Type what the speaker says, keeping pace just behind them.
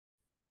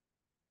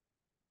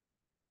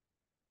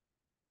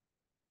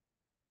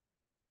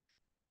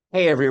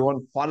Hey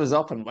everyone, what is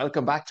up? And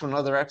welcome back to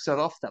another episode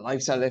of the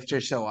Lifestyle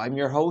Lifter Show. I'm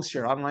your host,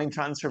 your online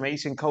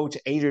transformation coach,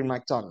 Adrian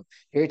McDonald,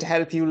 here to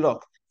help you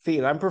look,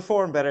 feel, and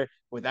perform better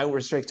without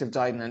restrictive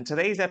dieting. And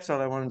today's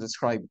episode, I want to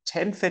describe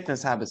 10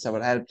 fitness habits that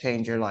will help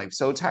change your life.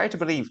 So it's hard to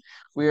believe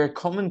we are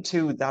coming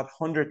to that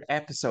 100th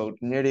episode,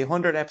 nearly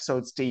 100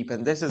 episodes deep.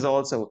 And this is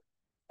also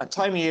a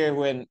time of year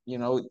when,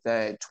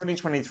 the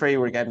 2023,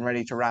 we're getting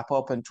ready to wrap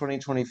up, and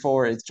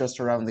 2024 is just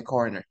around the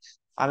corner.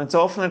 And it's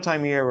often a time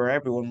of year where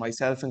everyone,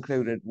 myself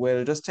included,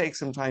 will just take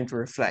some time to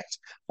reflect.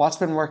 What's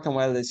been working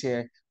well this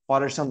year?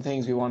 What are some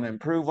things we want to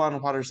improve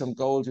on? What are some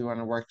goals we want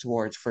to work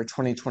towards for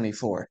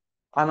 2024?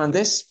 And on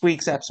this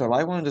week's episode,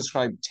 I want to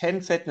describe 10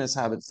 fitness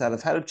habits that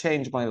have helped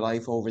change my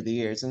life over the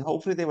years, and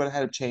hopefully they will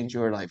help change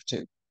your life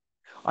too.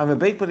 I'm a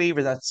big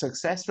believer that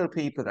successful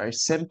people are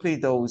simply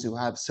those who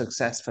have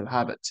successful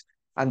habits,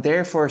 and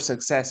therefore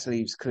success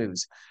leaves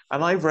clues.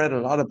 And I've read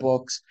a lot of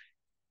books.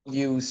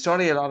 You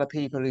study a lot of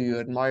people who you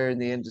admire in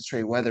the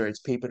industry, whether it's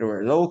people who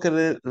are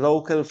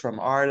local from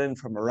Ireland,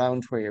 from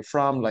around where you're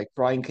from, like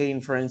Brian Keane,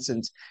 for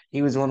instance.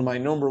 He was one of my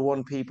number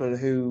one people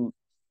who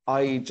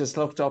I just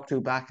looked up to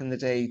back in the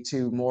day,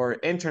 to more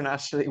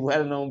internationally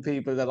well-known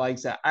people, the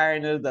likes of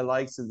Arnold, the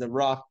likes of The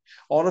Rock,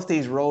 all of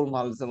these role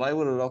models that I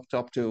would have looked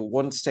up to at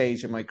one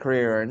stage in my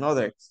career or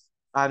another.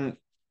 And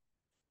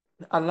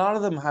a lot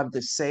of them have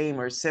the same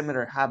or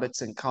similar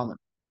habits in common.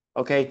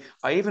 Okay.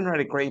 I even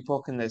read a great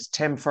book in this,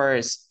 Tim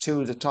Ferriss,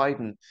 Tool the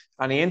Titan,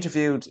 and he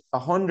interviewed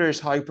 100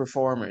 high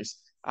performers.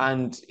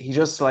 And he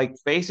just like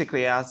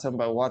basically asked them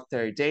about what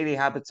their daily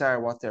habits are,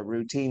 what their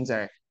routines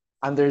are.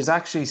 And there's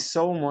actually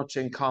so much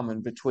in common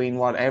between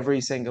what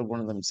every single one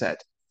of them said.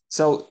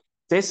 So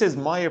this is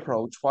my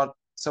approach, what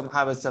some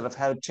habits that have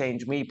helped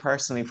change me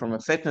personally from a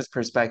fitness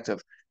perspective.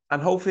 And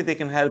hopefully they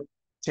can help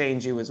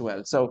change you as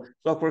well. So,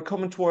 look, we're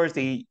coming towards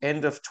the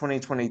end of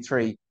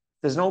 2023.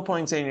 There's no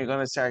point saying you're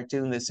going to start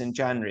doing this in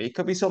January. It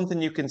could be something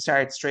you can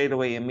start straight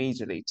away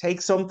immediately. Take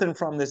something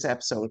from this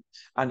episode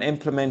and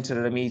implement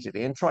it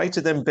immediately and try to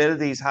then build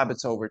these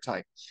habits over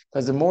time.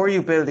 Because the more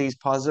you build these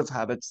positive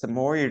habits, the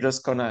more you're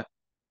just going to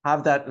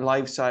have that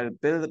lifestyle,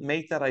 build,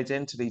 make that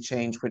identity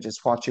change, which is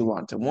what you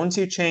want. And once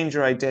you change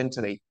your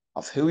identity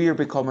of who you're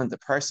becoming, the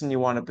person you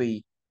want to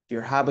be,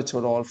 your habits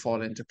will all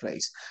fall into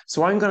place.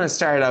 So I'm going to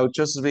start out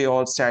just as we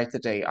all start the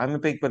day. I'm a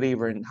big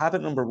believer in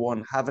habit number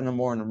one, having a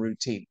morning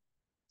routine.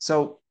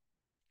 So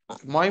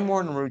my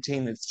morning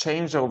routine has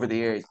changed over the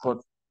years, but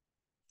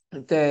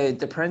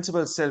the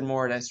principles still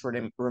more or less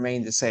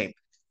remain the same.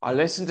 I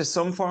listen to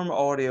some form of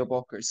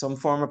audiobook or some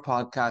form of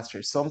podcast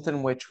or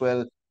something which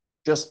will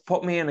just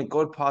put me in a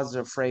good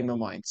positive frame of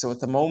mind. So at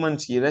the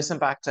moment, you listen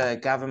back to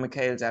Gavin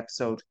McHale's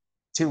episode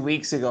 2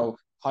 weeks ago,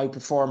 High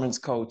Performance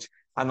Coach,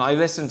 and I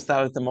listen to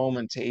that at the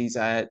moment. He's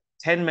a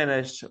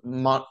 10-minute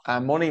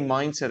money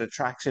mindset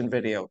attraction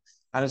video.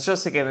 And it's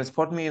just, again, it's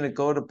putting me in a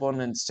good,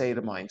 abundant state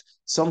of mind.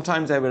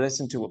 Sometimes I will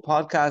listen to a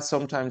podcast,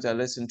 sometimes I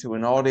listen to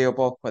an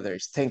audiobook, whether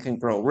it's Think and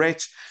Grow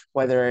Rich,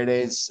 whether it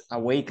is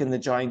Awaken the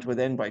Giant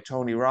Within by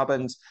Tony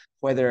Robbins,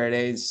 whether it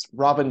is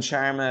Robin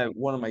Sharma,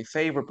 one of my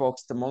favorite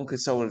books, The Monk Who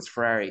Sold His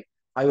Ferrari.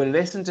 I will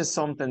listen to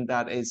something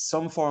that is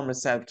some form of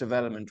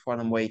self-development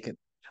when I'm waking.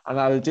 And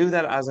I'll do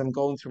that as I'm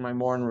going through my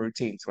morning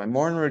routine. So my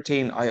morning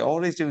routine, I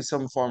always do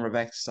some form of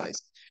exercise.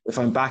 If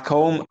I'm back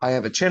home, I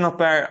have a chin-up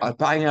bar, I'll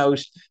bang out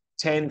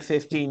 10,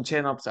 15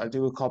 chin-ups, I'll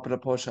do a couple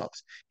of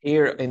push-ups.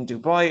 Here in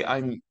Dubai,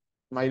 I'm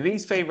my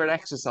least favorite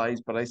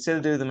exercise, but I still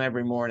do them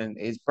every morning,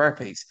 is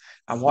burpees.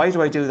 And why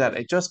do I do that?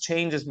 It just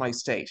changes my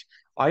state.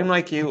 I'm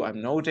like you,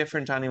 I'm no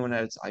different to anyone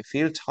else. I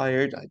feel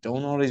tired. I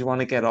don't always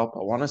want to get up.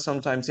 I want to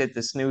sometimes hit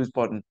the snooze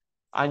button.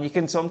 And you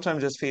can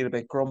sometimes just feel a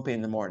bit grumpy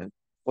in the morning.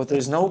 But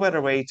there's no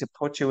better way to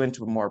put you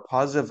into a more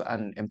positive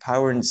and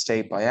empowering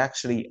state by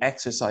actually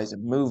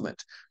exercising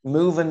movement.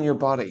 Moving your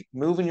body.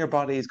 Moving your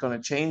body is going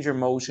to change your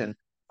motion,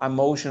 and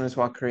motion is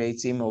what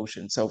creates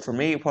emotion. So for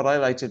me, what I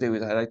like to do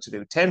is I like to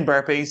do 10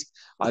 burpees.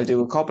 I'll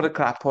do a couple of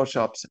clap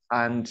push-ups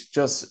and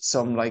just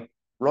some like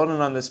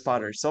running on the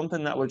spot or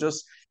something that will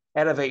just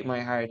elevate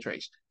my heart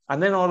rate.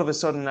 And then all of a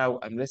sudden now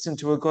I'm listening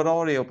to a good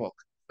audiobook.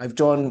 I've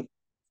done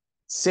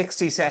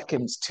 60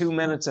 seconds, 2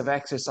 minutes of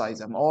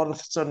exercise. I'm all of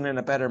a sudden in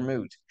a better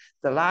mood.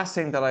 The last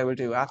thing that I will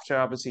do after,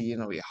 obviously,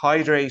 you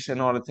hydrate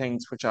and all the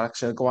things, which I'll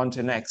actually go on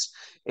to next,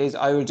 is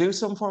I will do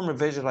some form of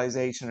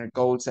visualization or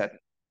goal setting.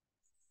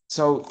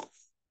 So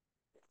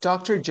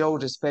Dr. Joe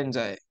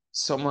Dispenza,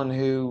 someone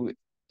who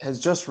has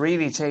just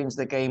really changed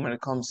the game when it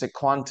comes to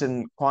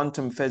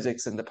quantum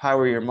physics and the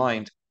power of your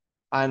mind.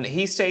 And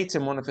he states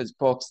in one of his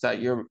books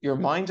that your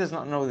mind does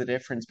not know the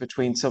difference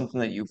between something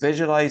that you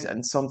visualize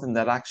and something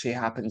that actually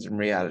happens in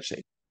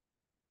reality.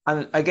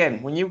 And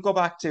again, when you go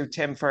back to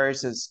Tim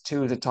Ferriss's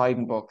To the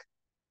Titan book,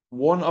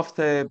 one of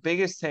the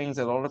biggest things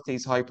that all of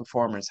these high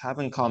performers have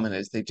in common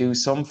is they do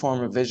some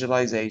form of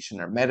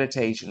visualization or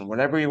meditation,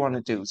 whatever you want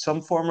to do,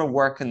 some form of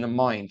work in the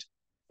mind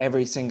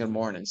every single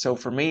morning. So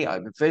for me, I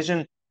have a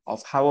vision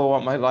of how I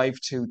want my life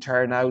to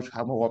turn out,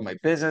 how I want my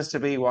business to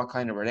be, what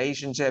kind of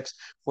relationships,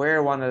 where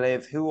I want to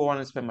live, who I want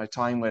to spend my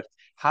time with,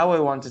 how I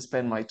want to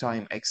spend my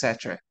time,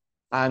 etc.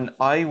 And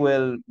I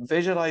will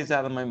visualize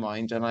that in my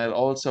mind, and I'll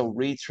also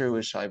read through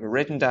it. I have it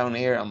written down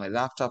here on my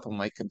laptop, on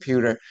my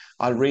computer.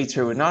 I'll read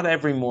through it, not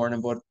every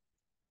morning, but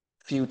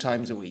few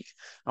times a week.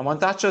 And what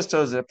that just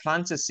does is it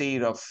plants a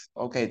seed of,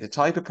 okay, the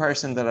type of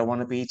person that I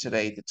want to be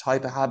today, the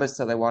type of habits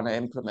that I want to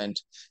implement,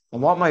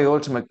 and what my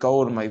ultimate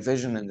goal and my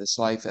vision in this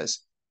life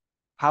is,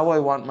 how I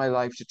want my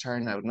life to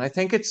turn out. And I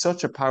think it's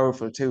such a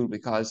powerful tool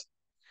because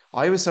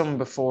I was someone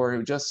before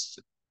who just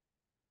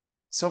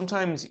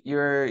sometimes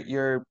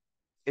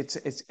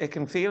it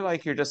can feel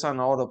like you're just on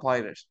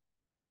autopilot.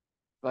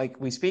 Like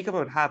we speak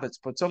about habits,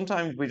 but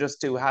sometimes we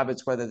just do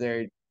habits, whether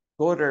they're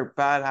good or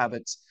bad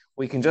habits.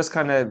 We can just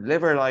kind of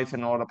live our life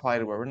in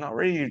autopilot where we're not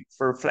really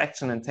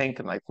reflecting and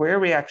thinking, like, where are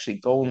we actually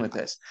going with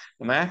this?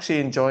 Am I actually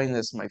enjoying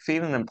this? Am I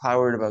feeling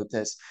empowered about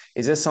this?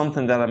 Is this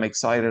something that I'm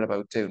excited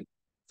about doing?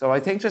 So I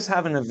think just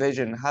having a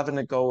vision, having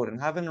a goal,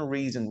 and having a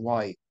reason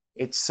why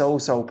it's so,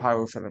 so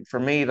powerful. And for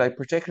me, like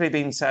particularly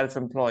being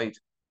self-employed,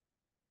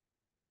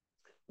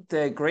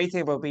 the great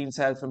thing about being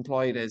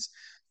self-employed is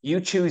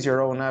you choose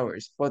your own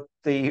hours. But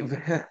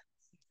the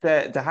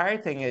the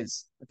hard thing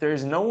is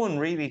there's no one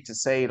really to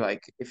say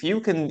like if you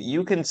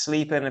can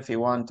sleep in if you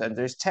want, and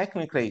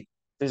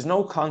there's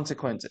no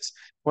consequences.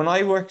 When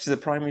I worked as a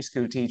primary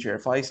school teacher,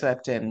 if I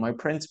slept in, my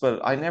principal,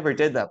 I never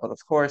did that, but of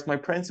course my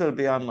principal would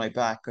be on my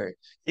back, or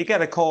you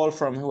get a call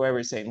from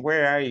whoever saying,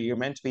 where are you? You're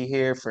meant to be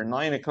here for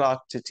 9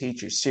 o'clock to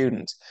teach your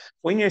students.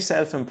 When you're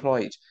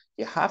self-employed,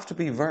 you have to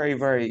be very,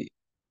 very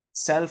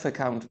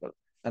self-accountable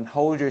and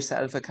hold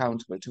yourself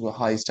accountable to a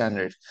high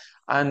standard.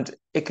 And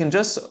it can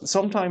just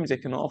sometimes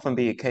it can often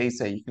be a case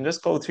that you can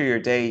just go through your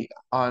day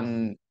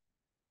on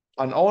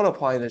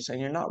autopilot and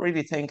you're not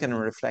really thinking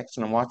and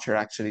reflecting on what you're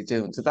actually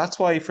doing. So that's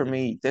why for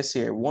me this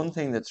year, one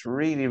thing that's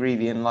really,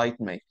 really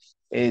enlightened me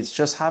is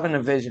just having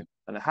a vision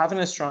and having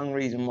a strong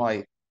reason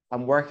why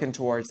I'm working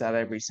towards that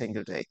every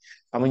single day.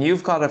 And when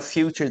you've got a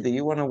future that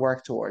you want to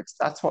work towards,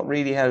 that's what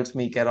really helps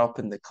me get up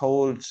in the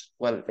cold.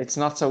 Well, it's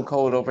not so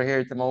cold over here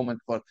at the moment,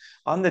 but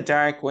on the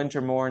dark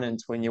winter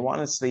mornings when you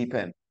want to sleep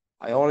in,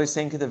 I always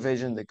think of the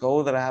vision, the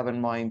goal that I have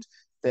in mind,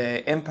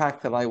 the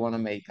impact that I want to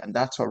make. And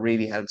that's what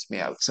really helps me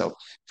out. So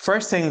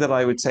first thing that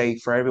I would say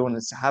for everyone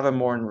is to have a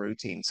morning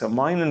routine. So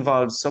mine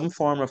involves some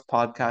form of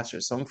podcast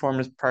or some form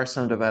of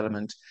personal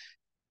development,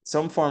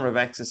 some form of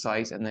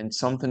exercise, and then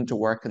something to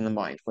work in the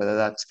mind, whether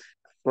that's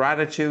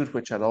gratitude,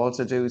 which I'll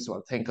also do. So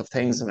I'll think of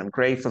things that I'm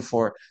grateful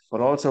for,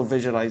 but also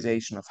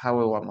visualization of how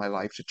I want my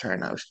life to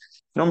turn out.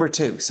 Number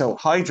two, so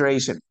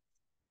hydration.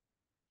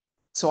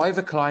 So I have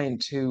a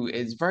client who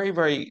is very,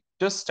 very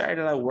just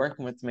started out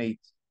working with me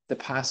the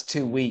past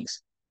 2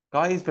 weeks.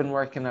 Guy's been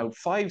working out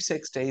 5,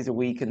 6 days a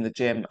week in the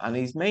gym, and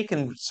he's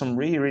making some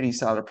really, really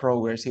solid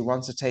progress. He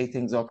wants to take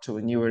things up to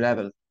a newer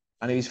level.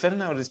 And he's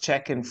filling out his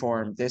check-in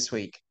form this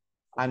week.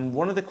 And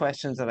one of the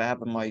questions that I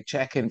have in my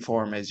check-in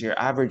form is your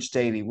average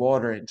daily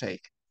water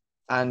intake.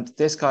 And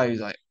this guy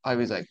was like, I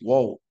was like,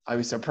 whoa, I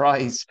was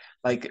surprised.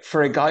 Like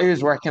for a guy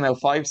who's working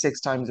out 5,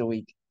 6 times a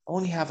week,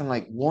 only having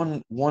like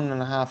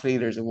 1.5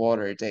 liters of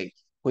water a day,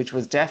 which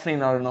was definitely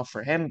not enough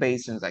for him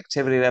based on his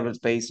activity levels,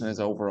 based on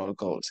his overall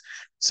goals.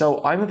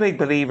 So I'm a big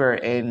believer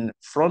in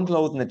front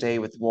loading the day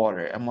with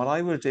water. And what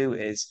I will do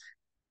is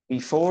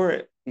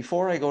before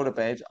I go to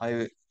bed,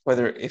 I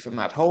whether if I'm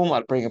at home,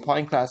 I'll bring a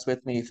pint glass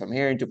with me. If I'm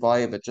here in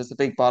Dubai, but just a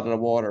big bottle of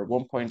water,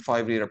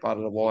 1.5 liter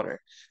bottle of water.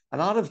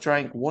 And I'll have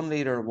drank 1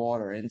 liter of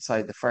water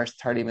inside the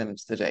first 30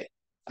 minutes of the day.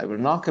 I will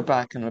knock it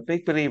back. And I'm a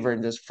big believer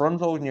in just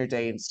front loading your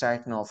day and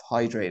starting off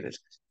hydrated.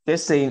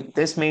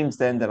 This means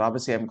then that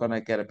obviously I'm going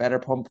to get a better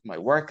pump in my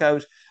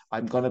workout.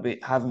 I'm going to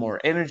have more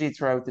energy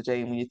throughout the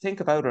day. And when you think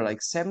about it,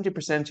 like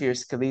 70% of your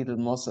skeletal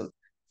muscle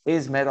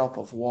is made up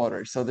of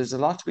water. So there's a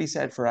lot to be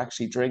said for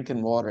actually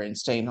drinking water and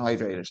staying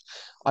hydrated.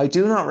 I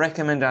do not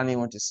recommend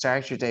anyone to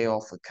start your day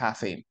off with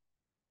caffeine.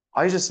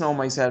 I just know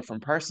myself from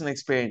personal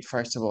experience,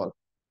 first of all,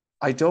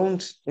 I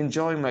don't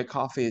enjoy my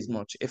coffee as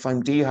much if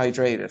I'm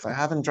dehydrated. If I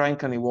haven't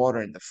drank any water,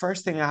 and the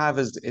first thing I have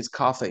is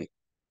coffee,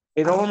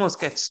 it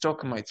almost gets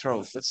stuck in my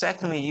throat. But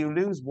secondly, you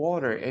lose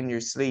water in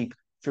your sleep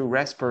through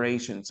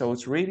respiration. So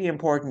it's really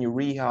important you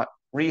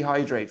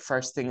rehydrate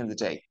first thing in the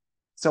day.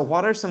 So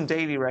what are some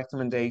daily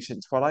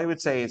recommendations? What I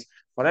would say is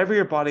whatever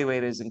your body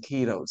weight is in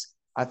kilos,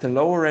 at the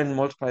lower end,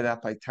 multiply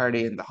that by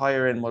 30, and the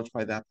higher end,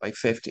 multiply that by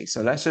 50.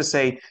 So let's just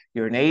say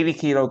you're an 80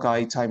 kilo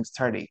guy times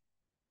 30.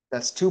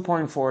 That's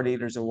 2.4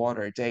 liters of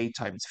water a day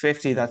times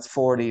 50. That's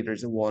 4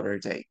 liters of water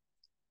a day.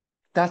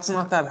 That's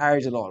not that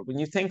hard at all. When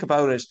you think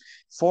about it,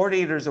 4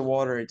 liters of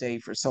water a day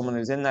for someone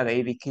who's in that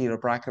 80 kilo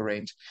bracket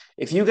range.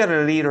 If you get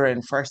a liter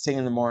in first thing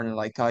in the morning,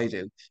 like I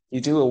do,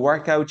 you do a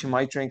workout, you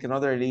might drink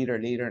another liter,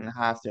 liter and a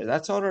half there.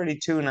 That's already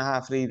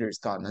 2.5 liters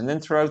gone. And then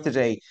throughout the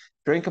day,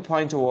 drink a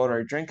pint of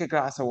water, drink a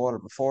glass of water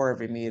before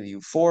every meal.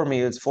 You 4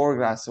 meals, 4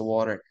 glasses of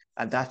water,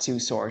 and that's you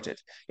sorted.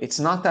 It's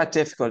not that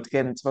difficult.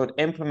 Again, it's about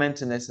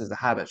implementing this as a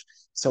habit.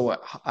 So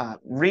a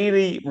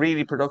really,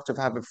 really productive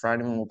habit for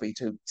anyone will be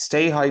to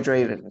stay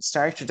hydrated and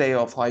start your day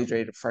off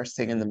hydrated first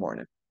thing in the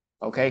morning.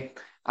 Okay.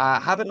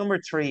 Habit number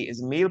three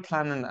is meal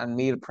planning and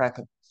meal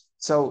prepping.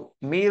 So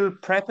meal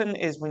prepping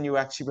is when you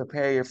actually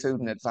prepare your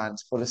food in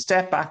advance. But a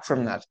step back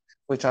from that,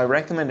 which I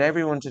recommend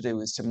everyone to do,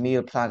 is to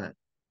meal planning.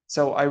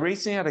 So I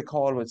recently had a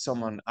call with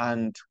someone,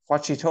 and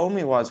what she told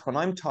me was, when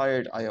I'm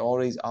tired, I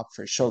always opt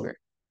for sugar.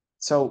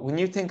 So when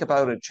you think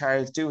about it,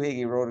 Charles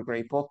Duhigg wrote a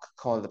great book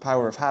called The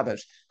Power of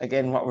Habit.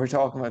 Again, what we're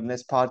talking about in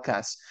this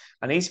podcast.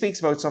 And he speaks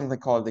about something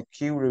called the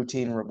cue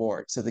routine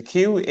reward. So the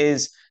cue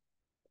is,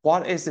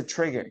 what is the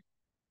trigger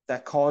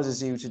that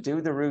causes you to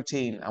do the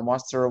routine, and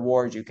what's the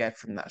reward you get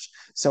from that?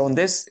 So in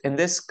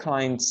this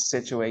client's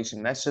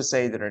situation, let's just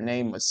say that her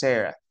name was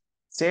Sarah.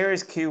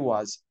 Sarah's cue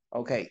was,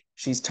 okay,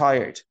 she's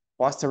tired.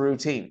 What's the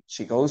routine?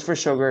 She goes for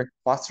sugar.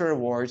 What's the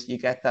reward? You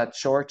get that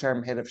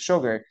short-term hit of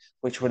sugar,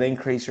 which would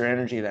increase your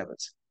energy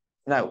levels.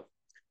 Now,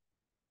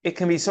 it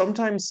can be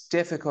sometimes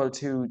difficult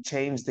to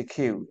change the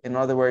cue. In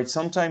other words,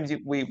 sometimes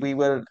we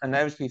will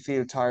inevitably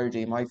feel tired,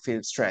 you might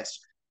feel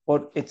stressed,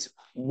 but it's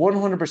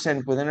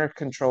 100% within our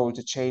control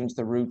to change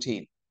the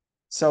routine.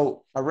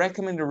 So I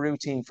recommend a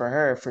routine for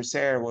her, for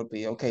Sarah, would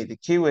be, okay, the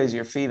cue is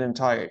you're feeling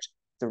tired.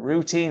 The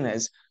routine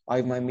is I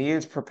have my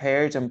meals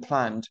prepared and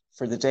planned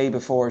for the day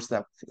before,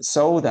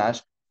 so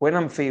that when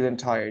I'm feeling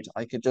tired,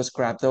 I could just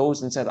grab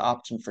those instead of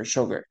opting for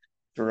sugar.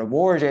 The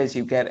reward is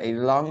you get a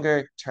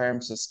longer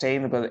term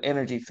sustainable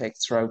energy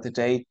fix throughout the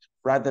day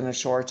rather than a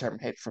short term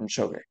hit from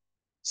sugar.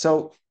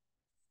 So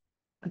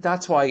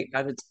that's why,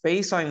 at its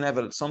baseline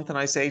level, something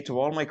I say to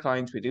all my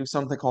clients, we do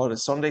something called a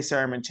Sunday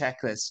sermon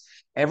checklist.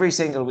 Every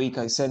single week,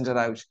 I send it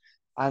out.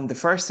 And the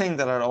first thing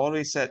that I'll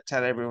always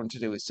tell everyone to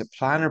do is to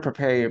plan or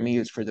prepare your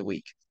meals for the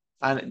week.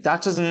 And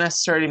that doesn't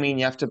necessarily mean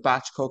you have to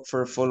batch cook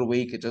for a full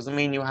week. It doesn't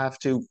mean you have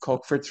to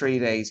cook for 3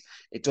 days.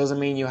 It doesn't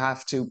mean you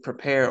have to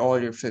prepare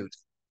all your food.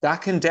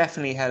 That can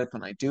definitely help,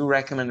 and I do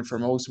recommend it for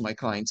most of my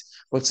clients.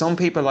 But some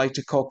people like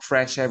to cook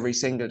fresh every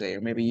single day,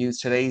 or maybe use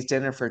today's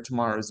dinner for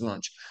tomorrow's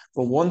lunch.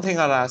 But one thing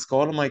I'll ask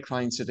all of my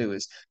clients to do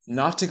is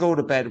not to go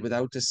to bed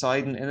without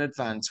deciding in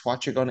advance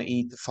what you're going to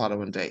eat the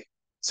following day.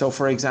 So,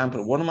 for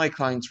example, one of my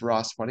clients,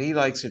 Ross, what he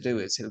likes to do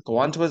is he'll go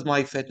onto his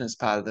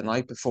MyFitnessPal the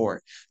night before.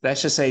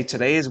 Let's just say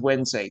today is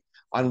Wednesday.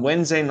 On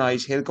Wednesday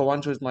night, he'll go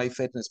onto his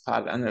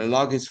MyFitnessPal and he'll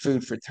log his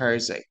food for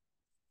Thursday.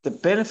 The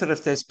benefit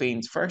of this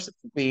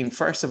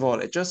first of all,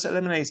 it just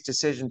eliminates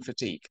decision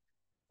fatigue.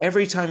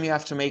 Every time you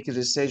have to make a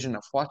decision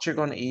of what you're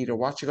going to eat or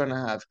what you're going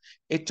to have,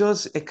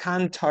 it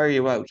can tire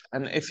you out.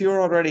 And if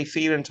you're already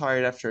feeling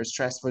tired after a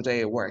stressful day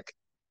at work,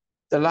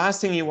 the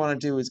last thing you want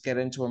to do is get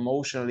into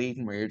emotional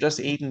eating where you're just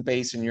eating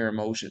based on your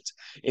emotions.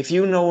 If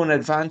you know in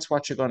advance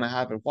what you're going to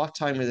have at what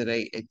time of the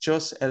day, it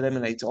just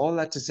eliminates all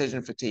that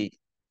decision fatigue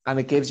and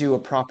it gives you a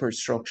proper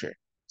structure.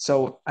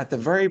 So at the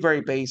very,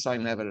 very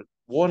baseline level,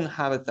 one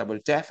habit that will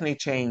definitely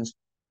change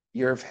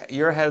your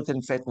health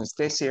and fitness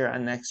this year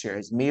and next year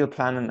is meal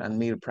planning and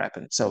meal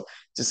prepping. So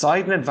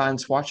decide in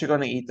advance what you're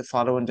going to eat the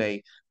following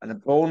day. And a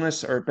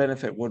bonus or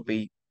benefit would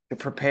be to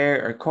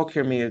prepare or cook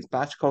your meals,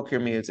 batch cook your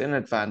meals in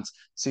advance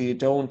so you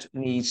don't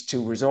need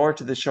to resort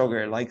to the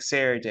sugar like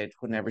Sarah did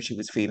whenever she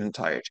was feeling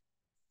tired.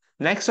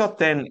 Next up,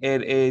 then,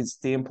 it is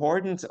the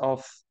importance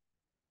of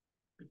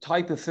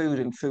type of food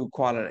and food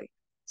quality.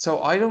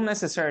 So I don't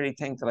necessarily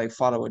think that I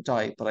follow a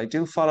diet, but I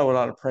do follow a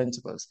lot of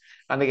principles.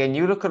 And again,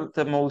 you look at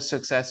the most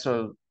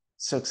successful,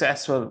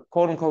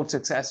 quote unquote,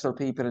 successful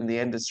people in the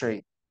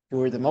industry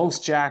who are the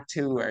most jacked,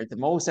 who are the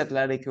most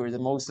athletic, who are the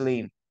most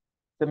lean,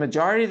 the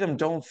majority of them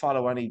don't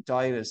follow any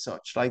diet as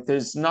such. Like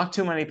there's not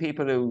too many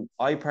people who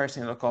I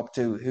personally look up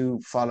to who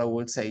follow,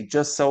 would say,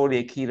 just solely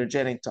a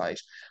ketogenic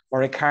diet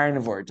or a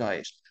carnivore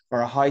diet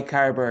or a high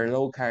carb or a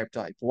low carb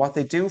diet. But what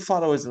they do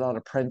follow is a lot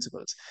of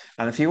principles.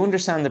 And if you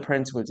understand the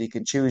principles, you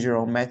can choose your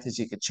own methods,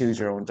 you can choose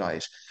your own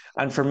diet.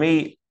 And for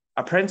me,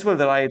 a principle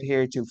that I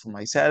adhere to for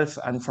myself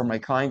and for my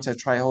clients, I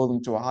try hold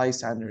them to a high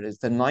standard, is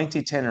the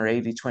 90-10 or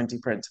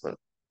 80-20 principle.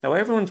 Now,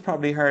 everyone's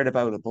probably heard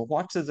about it, but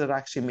what does it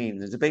actually mean?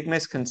 There's a big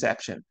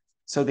misconception.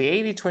 So, the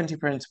 80-20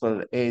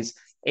 principle is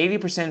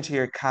 80% of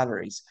your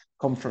calories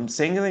come from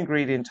single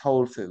ingredient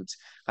whole foods,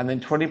 and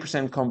then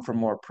 20% come from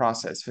more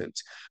processed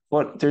foods.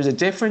 But there's a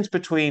difference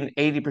between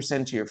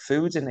 80% of your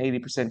foods and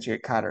 80% of your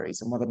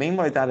calories. And what I mean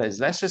by that is,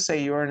 let's just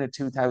say you're in a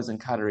 2,000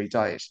 calorie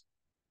diet.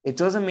 It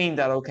doesn't mean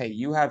that, okay,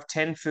 you have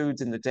 10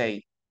 foods in the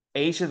day.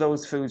 Eight of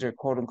those foods are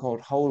quote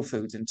unquote whole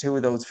foods, and two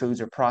of those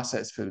foods are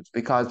processed foods.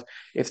 Because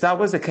if that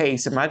was the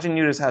case, imagine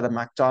you just had a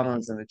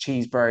McDonald's and a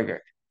cheeseburger,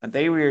 and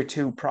they were your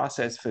two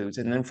processed foods.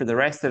 And then for the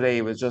rest of the day,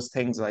 it was just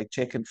things like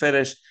chicken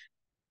fillet,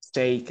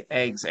 steak,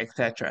 eggs,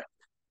 etc.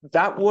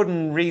 That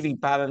wouldn't really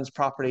balance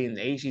properly in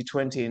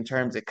 80-20 in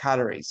terms of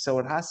calories. So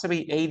it has to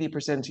be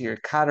 80% of your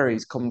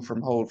calories coming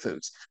from whole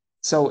foods.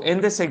 So in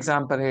this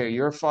example here,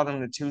 you're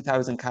following a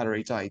 2,000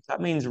 calorie diet.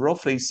 That means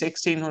roughly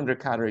 1,600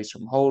 calories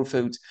from whole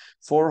foods,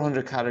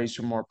 400 calories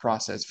from more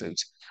processed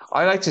foods.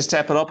 I like to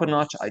step it up a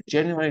notch. I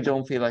genuinely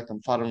don't feel like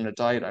I'm following a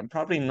diet. I'm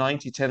probably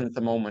 90-10 at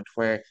the moment,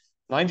 where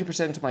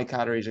 90% of my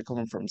calories are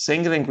coming from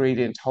single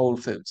ingredient whole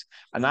foods.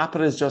 An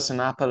apple is just an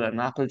apple.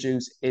 An apple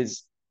juice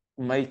is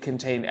might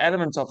contain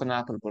elements of an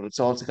apple, but it's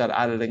also got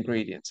added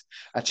ingredients.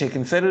 A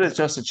chicken fillet is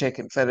just a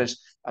chicken fillet.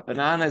 A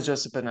banana is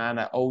just a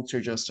banana. Oats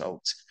are just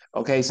oats.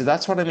 Okay, so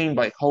that's what I mean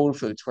by whole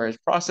foods. Whereas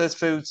processed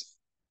foods,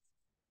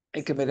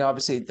 it could be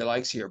obviously the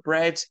likes of your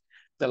bread,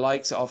 the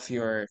likes of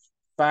your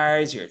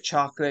bars, your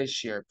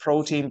chocolate, your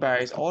protein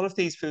bars. All of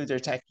these foods are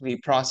technically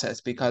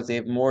processed because they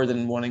have more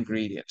than one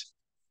ingredient.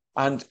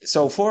 And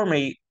so for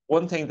me,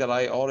 one thing that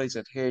I always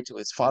adhere to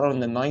is following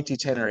the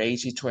 90-10 or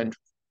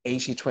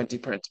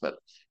 80-20 principle.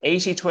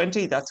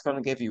 80-20, that's going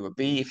to give you a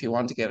B. If you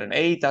want to get an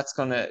A, that's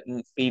going to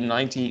be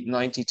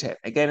 90-10.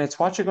 Again, it's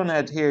what you're going to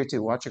adhere to,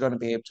 what you're going to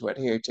be able to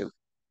adhere to.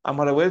 And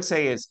what I will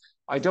say is,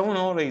 I'm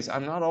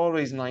not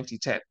always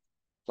 90-10.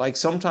 Like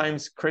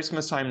sometimes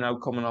Christmas time now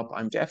coming up,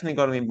 I'm definitely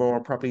going to be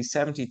more probably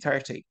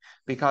 70-30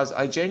 because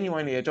I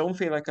don't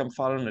feel like I'm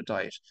following a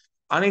diet.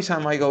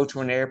 Anytime I go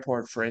to an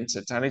airport, for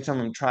instance, anytime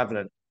I'm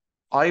traveling,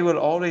 I will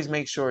always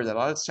make sure that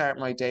I'll start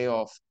my day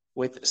off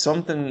with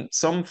something,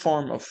 some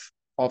form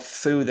of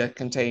food that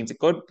contains a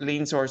good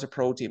lean source of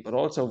protein, but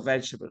also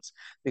vegetables.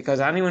 Because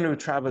anyone who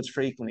travels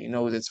frequently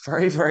knows it's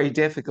very, very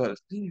difficult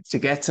to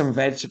get some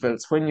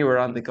vegetables when you are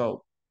on the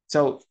go.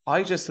 So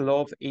I just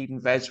love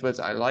eating vegetables.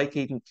 I like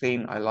eating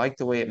clean. I like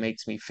the way it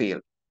makes me feel.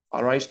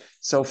 All right.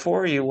 So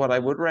for you, what I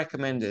would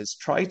recommend is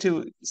try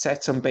to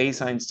set some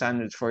baseline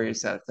standards for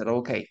yourself that,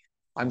 okay,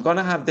 I'm going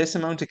to have this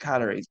amount of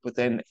calories, but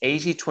then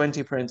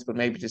 80-20 principle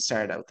maybe to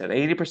start out that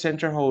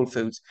 80% are whole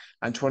foods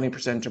and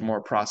 20% are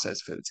more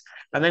processed foods.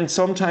 And then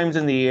sometimes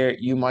in the year,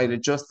 you might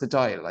adjust the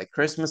diet. Like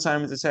Christmas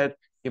time, as I said,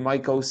 you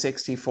might go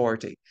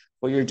 60-40,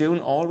 but you're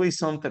doing always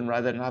something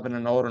rather than having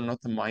an all or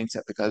nothing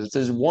mindset. Because if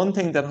there's one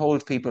thing that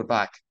holds people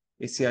back,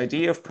 it's the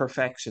idea of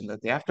perfection,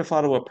 that they have to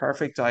follow a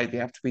perfect diet. They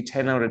have to be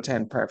 10 out of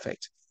 10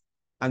 perfect.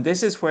 And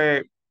this is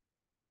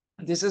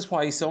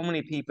why so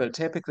many people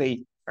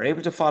typically are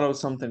able to follow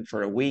something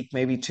for a week,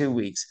 maybe 2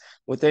 weeks.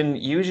 But then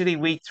usually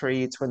week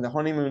three, it's when the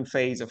honeymoon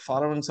phase of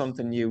following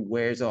something new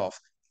wears off.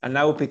 And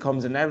now it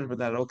becomes inevitable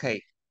that,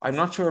 okay, I'm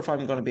not sure if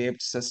I'm going to be able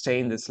to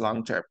sustain this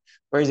long term.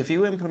 Whereas if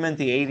you implement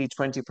the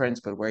 80-20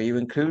 principle, where you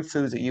include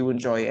foods that you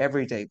enjoy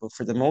every day, but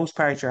for the most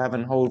part, you're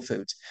having whole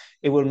foods,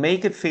 it will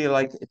make it feel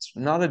like it's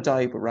not a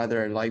diet, but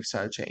rather a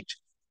lifestyle change.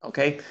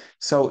 Okay.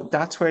 So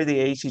that's where the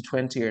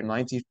 80-20 or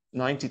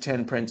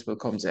 90-10 principle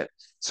comes in.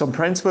 Some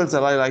principles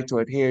that I like to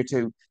adhere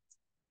to.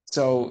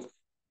 So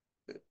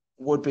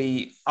would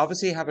be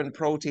obviously having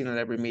protein in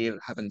every meal,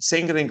 having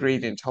single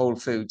ingredient whole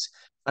foods,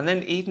 and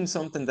then eating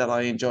something that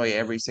I enjoy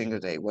every single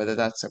day, whether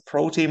that's a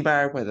protein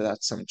bar, whether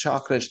that's some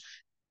chocolate,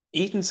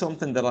 eating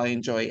something that I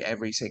enjoy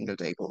every single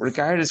day. But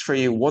regardless for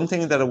you, one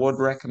thing that I would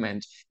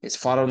recommend is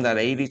following that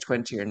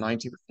 80-20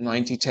 or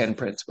 90-10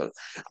 principle.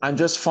 And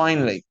just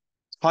finally,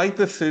 type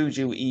of food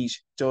you eat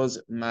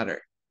does matter.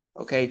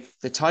 Okay,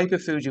 the type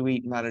of food you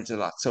eat matters a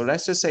lot. So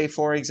let's just say,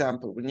 for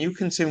example, when you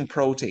consume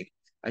protein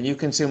and you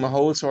consume a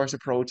whole source of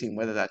protein,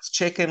 whether that's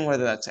chicken,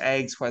 whether that's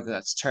eggs, whether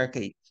that's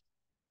turkey,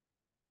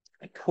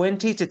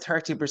 20 to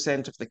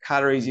 30% of the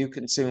calories you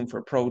consume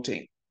for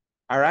protein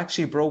are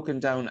actually broken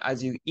down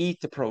as you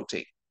eat the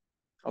protein.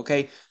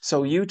 Okay,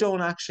 so you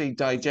don't actually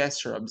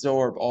digest or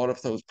absorb all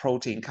of those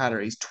protein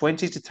calories.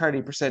 20 to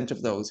 30%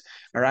 of those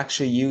are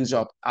actually used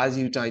up as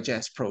you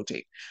digest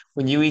protein.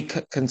 When you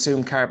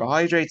consume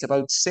carbohydrates,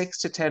 about 6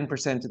 to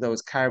 10%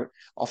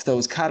 of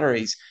those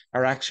calories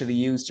are actually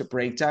used to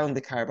break down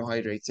the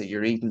carbohydrates that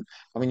you're eating.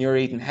 And when you're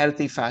eating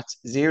healthy fats,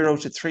 0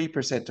 to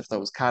 3% of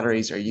those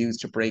calories are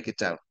used to break it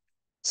down.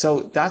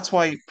 So that's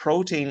why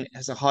protein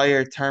has a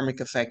higher thermic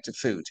effect of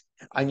food.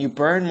 And you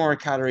burn more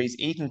calories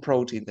eating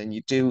protein than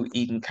you do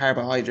eating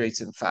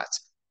carbohydrates and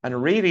fats. And a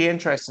really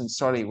interesting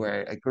study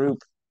where a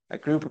group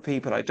of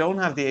people, I don't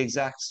have the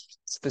exact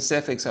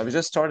specifics, I was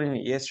just starting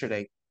it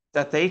yesterday,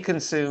 that they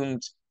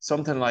consumed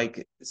something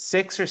like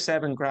 6 or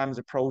 7 grams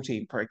of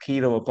protein per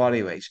kilo of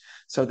body weight.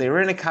 So they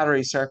were in a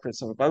calorie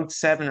surplus of about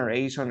 700 or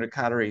 800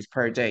 calories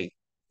per day.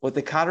 But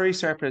the calorie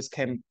surplus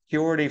came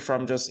purely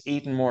from just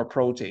eating more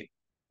protein.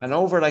 And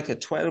over like a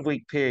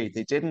 12-week period,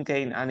 they didn't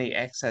gain any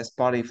excess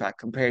body fat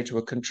compared to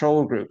a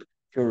control group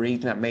who were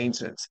eating at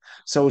maintenance.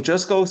 So it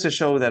just goes to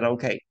show that,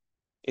 okay,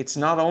 it's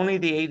not only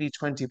the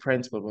 80-20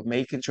 principle, but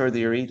making sure that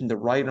you're eating the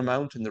right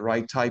amount and the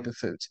right type of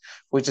foods,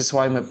 which is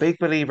why I'm a big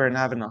believer in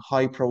having a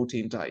high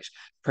protein diet,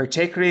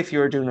 particularly if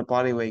you're doing a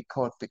body weight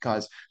cut,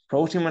 because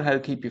protein will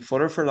help keep you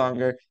fuller for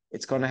longer.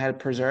 It's going to help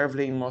preserve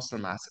lean muscle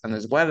mass. And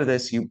as well as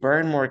this, you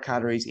burn more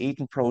calories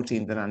eating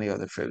protein than any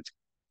other food.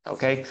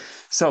 Okay,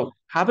 so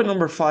habit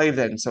number five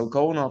then, so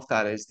going off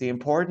that is the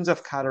importance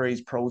of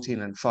calories,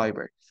 protein, and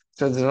fiber.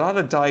 So there's a lot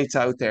of diets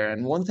out there,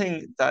 and one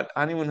thing that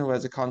anyone who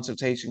has a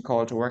consultation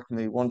call to work with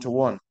me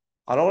one-to-one,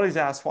 I'll always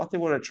ask what they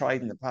would have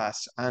tried in the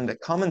past. And a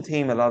common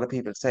theme a lot of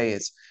people say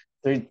is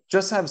they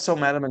just have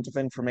some element of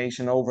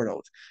information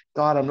overload.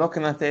 God, I'm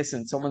looking at this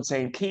and someone's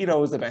saying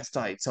keto is the best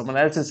diet. Someone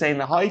else is saying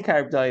the high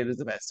carb diet is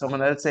the best.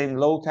 Someone else saying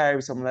low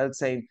carb. Someone else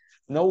saying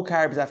no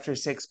carbs after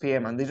 6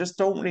 p.m. And they just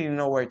don't really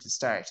know where to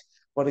start.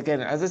 But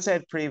again, as I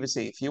said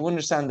previously, if you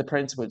understand the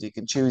principles, you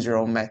can choose your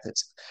own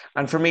methods.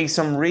 And for me,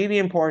 some really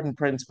important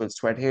principles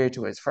to adhere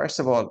to is, first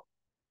of all,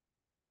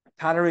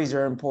 Calories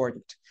are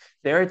important.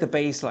 They're at the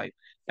baseline.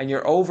 And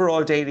your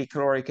overall daily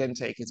caloric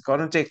intake is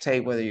going to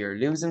dictate whether you're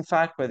losing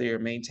fat, whether you're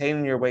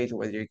maintaining your weight, or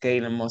whether you're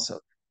gaining muscle.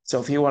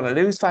 So if you want to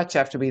lose fat, you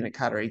have to be in a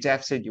calorie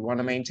deficit. You want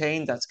to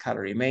maintain, that's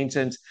calorie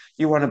maintenance.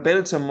 You want to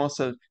build some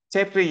muscle,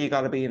 typically you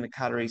got to be in a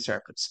calorie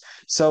surplus.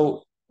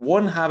 So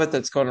one habit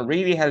that's going to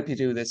really help you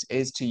do this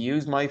is to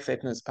use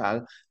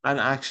MyFitnessPal and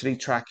actually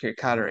track your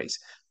calories.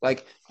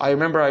 Like I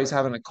remember I was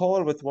having a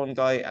call with one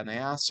guy and I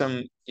asked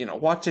him,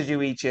 what did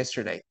you eat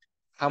yesterday?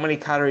 How many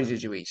calories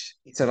did you eat?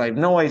 He said, I have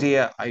no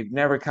idea. I've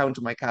never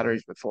counted my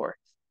calories before.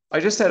 I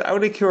just said,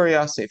 out of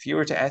curiosity, if you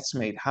were to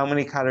estimate how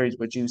many calories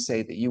would you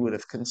say that you would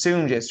have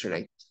consumed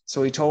yesterday?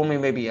 So he told me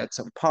maybe he had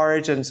some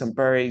porridge and some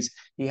berries.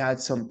 He had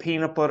some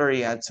peanut butter.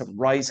 He had some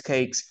rice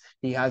cakes.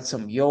 He had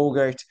some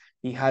yogurt.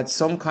 He had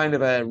some kind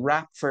of a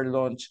wrap for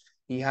lunch.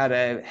 He had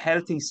a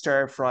healthy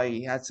stir fry.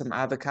 He had some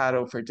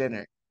avocado for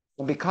dinner.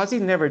 And because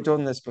he'd never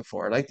done this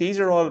before, like these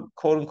are all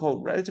quote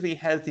unquote relatively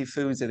healthy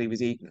foods that he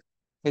was eating,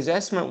 his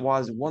estimate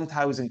was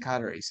 1,000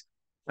 calories.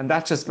 And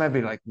that just made me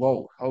like,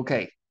 whoa,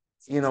 okay.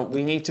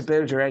 We need to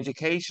build your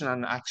education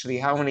on actually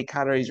how many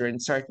calories are in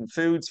certain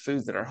foods,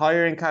 foods that are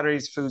higher in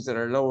calories, foods that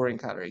are lower in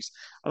calories.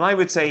 And I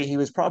would say he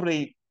was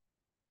probably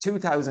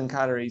 2,000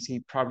 calories, he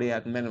probably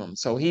had minimum.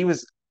 So he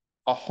was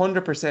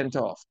 100%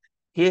 off.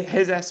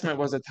 His estimate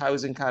was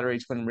 1,000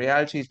 calories, when in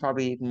reality he's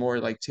probably eating more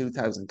like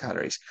 2,000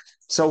 calories.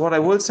 So what I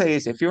would say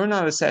is if you're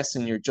not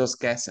assessing, you're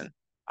just guessing.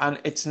 And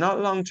it's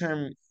not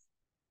long-term,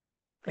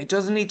 it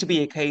doesn't need to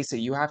be a case that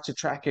you have to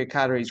track your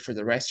calories for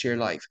the rest of your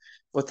life.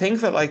 But think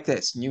of it like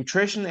this: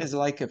 nutrition is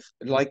like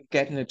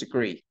getting a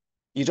degree.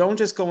 You don't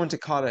just go into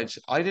college.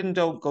 I didn't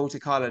go to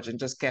college and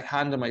just get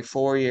handed my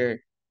four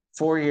year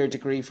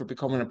degree for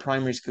becoming a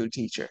primary school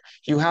teacher.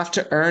 You have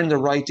to earn the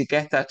right to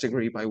get that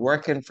degree by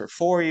working for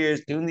 4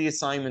 years, doing the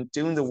assignment,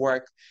 doing the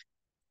work,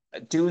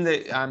 doing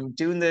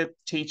the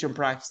teaching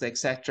practice,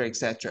 etc.,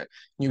 etc.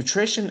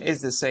 Nutrition is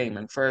the same,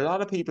 and for a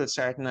lot of people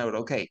starting out,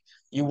 okay,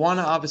 you want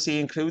to obviously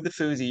include the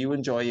foods that you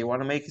enjoy, you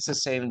want to make it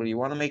sustainable, you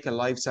want to make a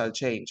lifestyle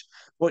change,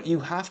 but you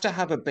have to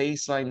have a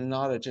baseline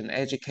knowledge and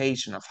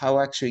education of how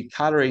actually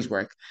calories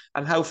work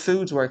and how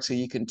foods work, so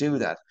you can do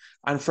that.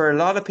 And for a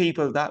lot of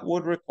people, that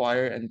would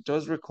require and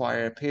does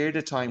require a period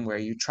of time where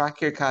you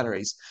track your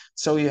calories,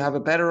 so you have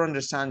a better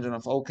understanding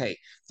of, okay,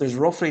 there's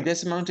roughly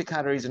this amount of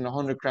calories in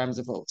 100 grams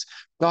of oats.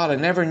 God, I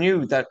never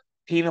knew that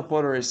peanut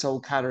butter is so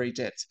calorie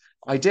dense.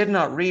 I did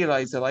not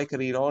realize that I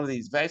could eat all of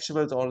these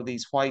vegetables, all of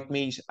these white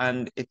meat,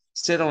 and it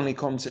still only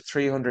comes at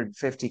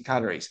 350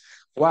 calories.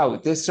 Wow,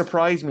 this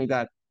surprised me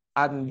that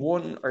adding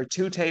 1 or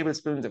 2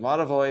 tablespoons of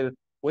olive oil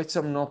with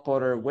some nut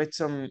butter, with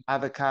some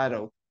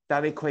avocado,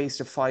 that equates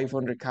to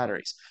 500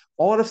 calories.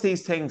 All of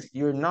these things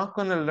you're not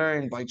going to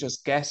learn by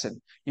just guessing.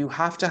 You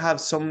have to have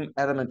some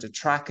element of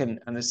tracking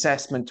and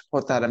assessment to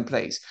put that in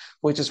place,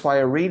 which is why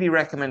I really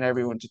recommend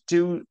everyone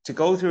to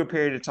go through a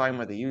period of time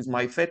where they use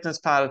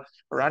MyFitnessPal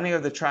or any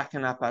other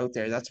tracking app out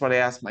there. That's what I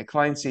ask my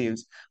clients to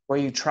use, where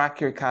you track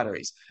your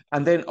calories.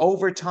 And then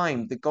over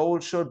time, the goal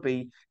should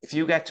be, if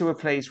you get to a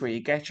place where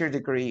you get your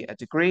degree, a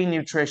degree in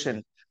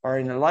nutrition or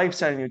in a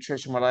lifestyle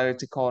nutrition, what I like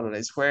to call it,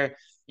 is where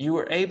you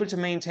are able to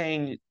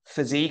maintain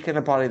physique in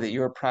a body that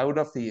you're proud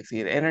of, that you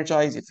feel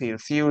energized, you feel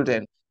fueled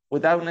in,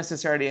 without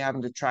necessarily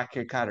having to track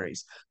your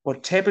calories.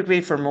 But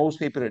typically, for most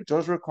people, it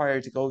does require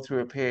to go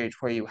through a period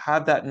where you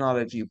have that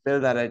knowledge, you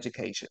build that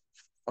education.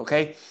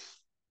 Okay.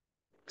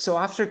 So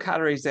after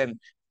calories, then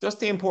just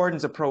the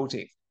importance of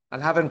protein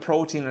and having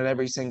protein at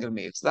every single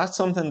meal. So that's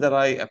something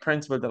a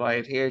principle that I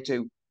adhere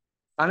to.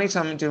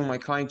 Anytime I'm doing my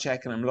client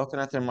check and I'm looking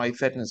at their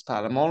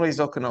MyFitnessPal, I'm always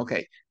looking,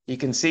 okay, you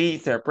can see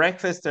their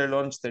breakfast, their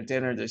lunch, their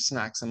dinner, their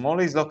snacks. I'm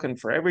always looking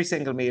for every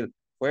single meal.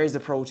 Where's the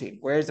protein?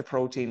 Where's the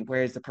protein?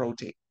 Where's the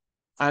protein?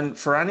 And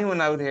for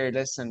anyone out here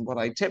listening, what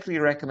I typically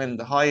recommend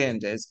the high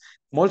end is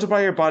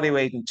multiply your body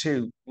weight in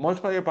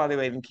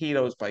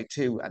kilos by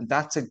two, and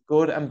that's a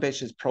good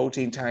ambitious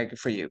protein target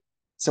for you.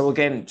 So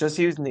again, just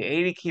using the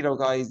 80 kilo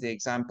guy as the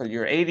example,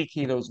 your 80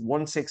 kilos,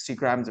 160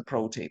 grams of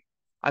protein.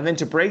 And then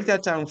to break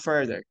that down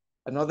further,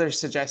 another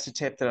suggested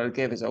tip that I'll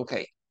give is,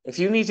 okay, if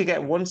you need to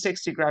get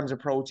 160 grams of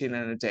protein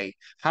in a day,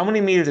 how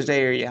many meals a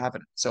day are you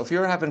having? So if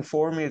you're having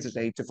 4 meals a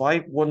day,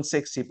 divide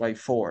 160 by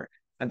four.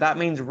 And that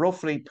means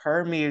roughly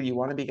per meal, you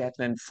want to be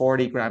getting in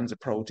 40 grams of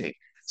protein.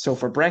 So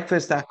for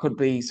breakfast, that could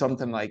be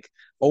something like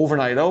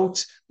overnight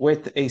oats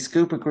with a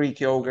scoop of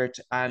Greek yogurt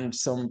and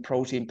some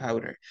protein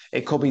powder.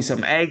 It could be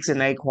some eggs and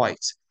egg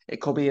whites. It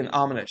could be an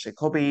omelette. It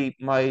could be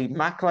my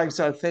Mac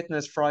Lifestyle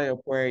Fitness fry up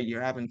where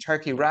you're having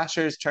turkey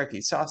rashers,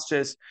 turkey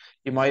sausages.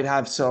 You might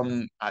have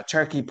some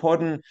turkey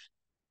pudding.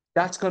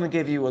 That's going to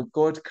give you a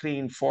good,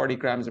 clean 40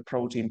 grams of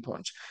protein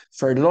punch.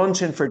 For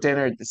lunch and for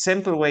dinner, the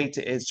simple way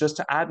is just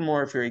to add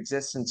more of your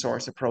existing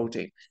source of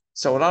protein.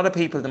 So a lot of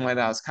people, they might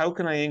ask, how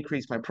can I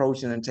increase my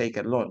protein intake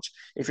at lunch?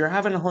 If you're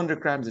having 100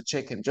 grams of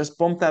chicken, just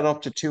bump that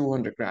up to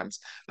 200 grams,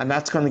 and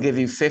that's going to give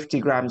you 50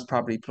 grams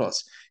probably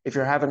plus. If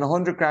you're having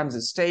 100 grams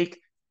of steak,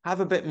 have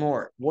a bit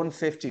more,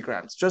 150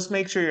 grams. Just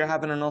make sure you're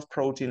having enough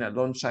protein at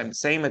lunchtime,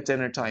 same at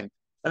dinner time,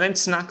 and then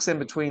snacks in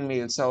between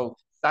meals. So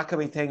That could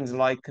be things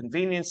like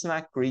convenience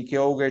snack, Greek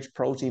yogurt,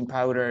 protein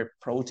powder,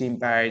 protein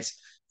bars,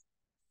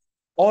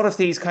 all of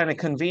these kind of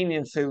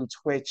convenient foods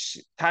which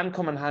can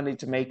come in handy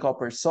to make up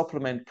or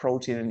supplement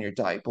protein in your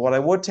diet. But what I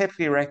would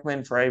typically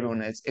recommend for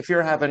everyone is if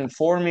you're having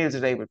 4 meals a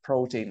day with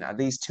protein, at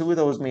least two of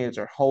those meals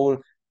are whole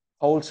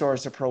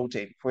source of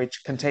protein,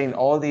 which contain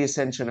all the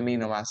essential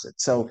amino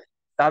acids. So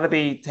that'll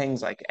be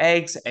things like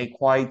eggs, egg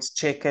whites,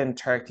 chicken,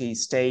 turkey,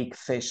 steak,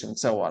 fish, and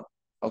so on.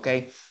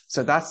 Okay.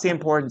 So that's the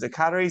importance of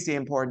calories, the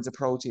importance of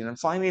protein, and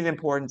finally the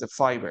importance of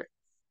fiber.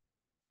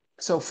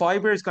 So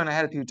fiber is going to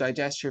help you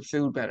digest your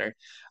food better.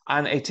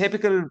 And a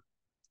typical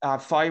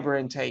fiber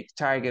intake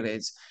target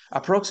is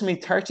approximately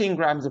 13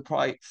 grams of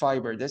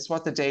fiber. This is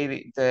what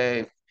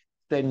the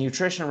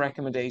nutrition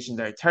recommendation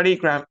there.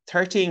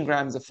 13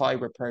 grams of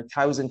fiber per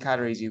 1,000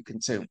 calories you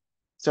consume.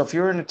 So if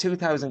you're in a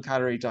 2,000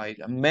 calorie diet,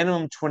 a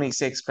minimum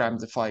 26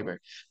 grams of fiber.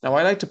 Now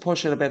I like to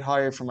push it a bit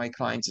higher for my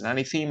clients, and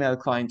any female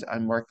client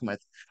I'm working with,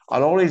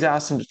 I'll always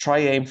ask them to try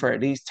aim for at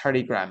least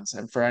 30 grams.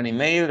 And for any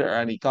male or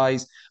any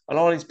guys, I'll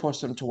always push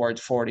them towards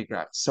 40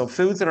 grams. So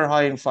foods that are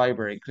high in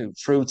fiber include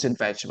fruits and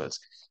vegetables.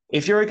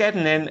 If you're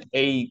getting in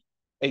a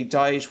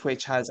diet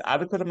which has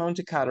adequate amount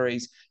of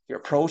calories, your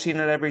protein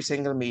at every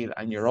single meal,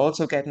 and you're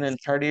also getting in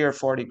 30 or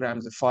 40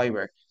 grams of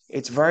fiber,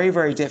 it's very,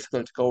 very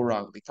difficult to go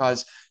wrong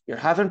because you're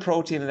having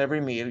protein at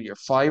every meal, your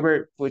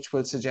fiber, which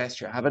will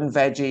suggest you're having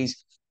veggies,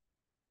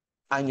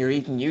 and you're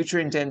eating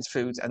nutrient dense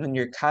foods, and then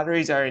your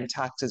calories are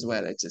intact as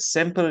well. It's a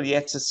simple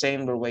yet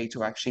sustainable way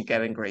to actually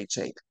get in great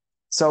shape.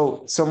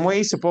 So, some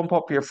ways to bump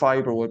up your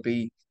fiber would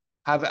be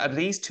have at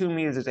least 2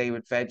 meals a day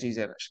with veggies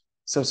in it.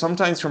 So,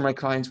 sometimes for my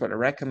clients, what I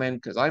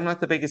recommend, because I'm not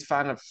the biggest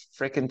fan of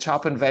freaking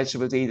chopping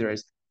vegetables either,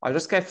 is I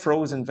just get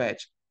frozen veg.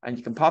 And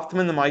you can pop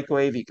them in the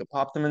microwave, you can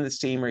pop them in the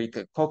steamer, you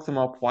could cook them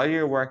up while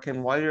you're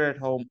working, while you're at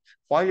home,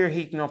 while you're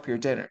heating up your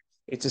dinner.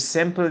 It's a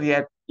simple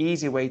yet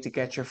easy way to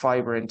get your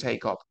fiber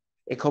intake up.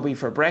 It could be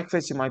for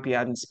breakfast, you might be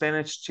adding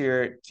spinach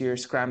to your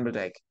scrambled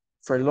egg.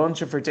 For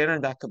lunch or for dinner,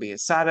 that could be a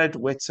salad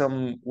with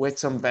some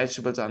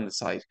vegetables on the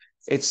side.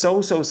 It's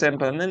so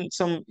simple. And then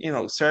some,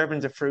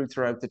 servings of fruit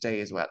throughout the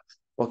day as well.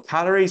 But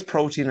calories,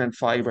 protein, and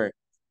fiber,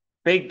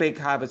 big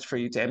habits for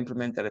you to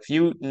implement that if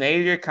you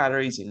nail your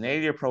calories, you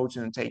nail your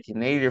protein intake, you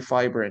nail your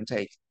fiber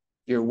intake,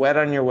 you're well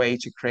on your way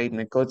to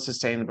creating a good,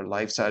 sustainable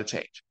lifestyle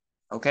change.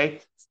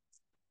 Okay.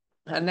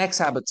 And next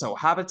habit. So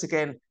habits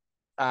again,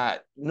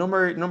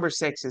 number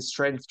six is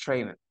strength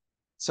training.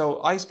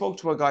 So I spoke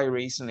to a guy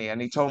recently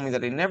and he told me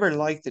that he never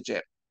liked the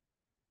gym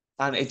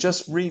and it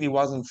just really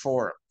wasn't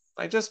for him.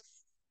 I just,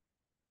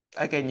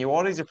 again, you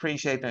always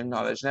appreciate and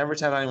acknowledge, never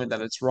tell anyone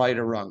that it's right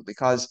or wrong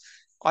because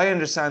I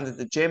understand that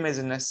the gym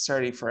isn't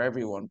necessarily for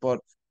everyone, but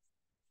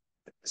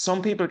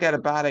some people get a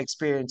bad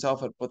experience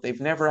of it, but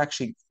they've never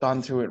actually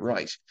gone through it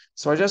right.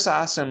 So I just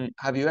asked him,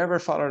 have you ever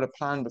followed a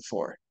plan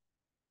before?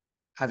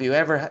 Have you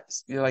ever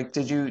like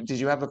did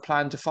you have a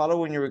plan to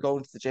follow when you were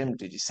going to the gym?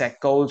 Did you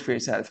set goals for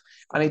yourself?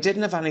 And he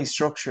didn't have any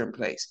structure in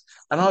place.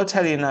 And I'll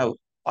tell you now,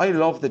 I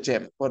love the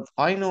gym, but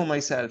I know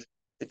myself,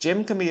 the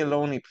gym can be a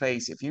lonely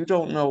place if you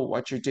don't know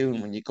what you're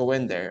doing when you go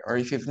in there, or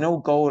if you've no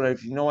goal or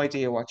if you've no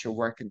idea what you're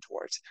working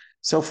towards.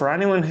 So for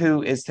anyone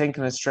who is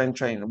thinking of strength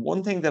training,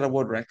 one thing that I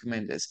would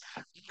recommend is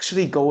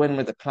actually go in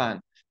with a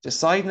plan.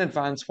 Decide in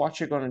advance what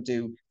you're going to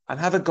do and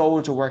have a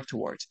goal to work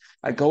towards.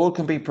 A goal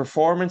can be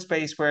performance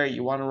based, where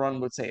you want to run,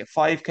 let's say, a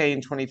 5K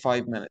in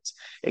 25 minutes.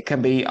 It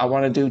can be, I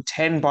want to do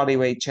 10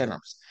 bodyweight chin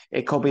ups.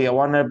 It could be, I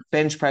want to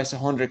bench press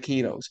 100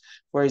 kilos.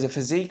 Whereas a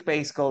physique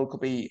based goal could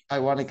be, I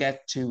want to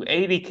get to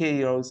 80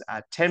 kilos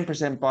at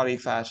 10% body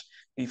fat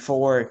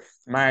before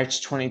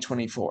March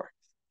 2024.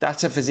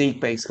 That's a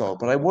physique based goal.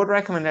 But I would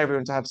recommend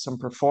everyone to have some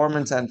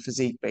performance and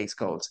physique based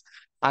goals.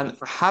 And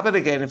habit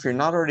again, if you're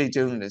not already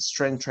doing this,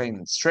 strength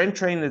training. Strength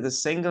training is the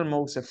single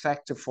most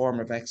effective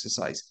form of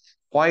exercise.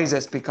 Why is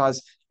this?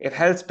 Because it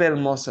helps build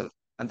muscle.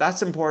 And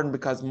that's important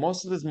because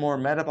muscle is more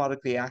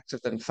metabolically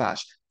active than fat.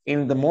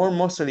 In the more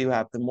muscle you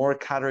have, the more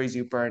calories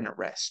you burn at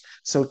rest.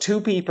 So two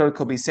people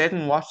could be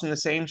sitting watching the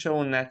same show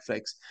on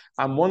Netflix,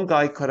 and one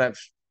guy could have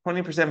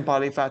 20%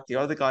 body fat, the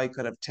other guy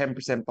could have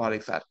 10% body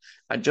fat.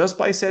 And just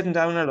by sitting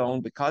down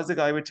alone, because the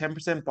guy with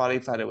 10% body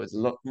fat, it was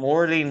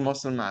more lean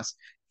muscle mass,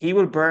 he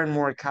will burn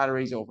more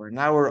calories over an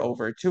hour,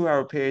 over a 2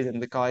 hour period than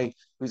the guy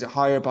who's a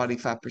higher body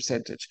fat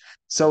percentage.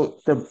 So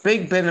the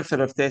big benefit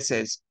of this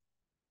is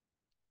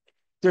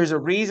there's a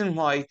reason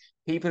why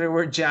people who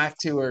are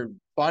jacked, who are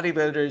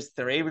bodybuilders,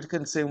 they're able to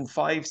consume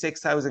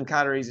 6,000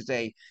 calories a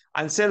day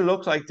and still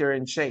look like they're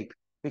in shape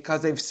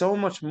because they've so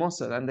much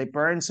muscle and they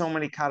burn so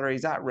many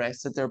calories at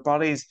rest that their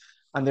bodies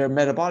and their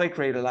metabolic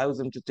rate allows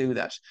them to do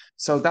that.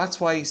 So that's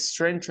why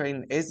strength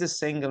training is the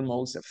single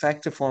most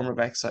effective form of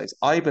exercise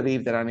I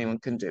believe that anyone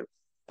can do.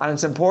 And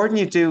it's important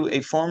you do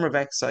a form of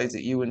exercise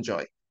that you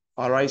enjoy.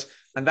 All right.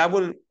 And that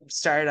will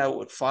start out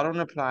with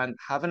following a plan,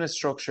 having a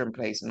structure in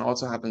place, and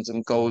also having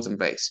some goals in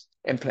place.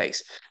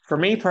 For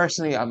me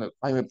personally, I'm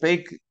a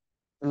big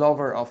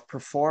lover of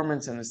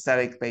performance and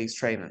aesthetic based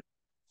training.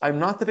 I'm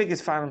not the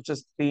biggest fan of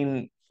just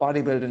being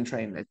bodybuilding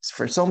training. It's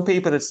for some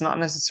people, it's not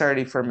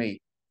necessarily for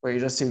me. where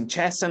you're just doing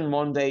chest on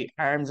Monday,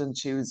 arms on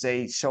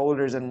Tuesday,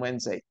 shoulders on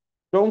Wednesday.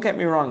 Don't get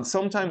me wrong,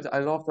 sometimes I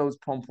love those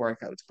pump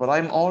workouts, but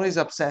I'm always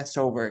obsessed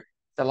over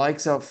the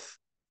likes of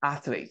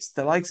athletes,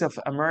 the likes of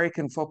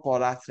American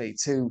football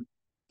athletes who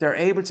they're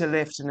able to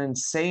lift an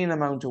insane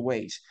amount of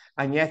weight,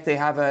 and yet they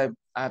have a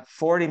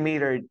 40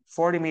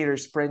 meter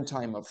sprint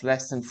time of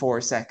less than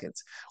 4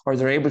 seconds, or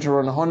they're able to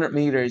run 100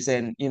 meters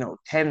in,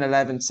 10,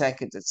 11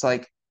 seconds. It's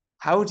like,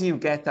 how do you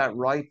get that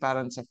right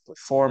balance of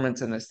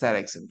performance and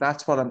aesthetics? And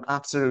that's what I'm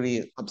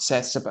absolutely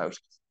obsessed about,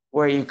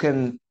 where you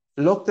can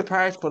look the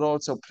part, but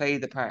also play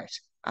the part.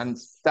 And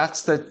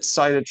that's the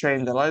side of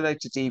training that I like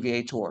to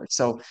deviate towards.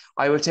 So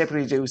I would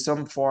typically do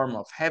some form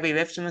of heavy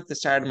lifting at the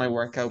start of my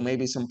workout,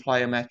 maybe some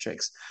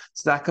plyometrics.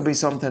 So that could be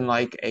something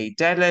like a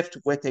deadlift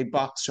with a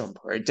box jump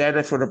or a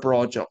deadlift with a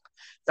broad jump.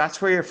 That's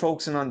where you're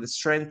focusing on the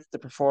strength, the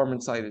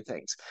performance side of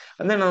things.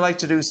 And then I like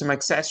to do some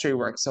accessory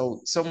work.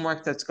 So some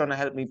work that's going to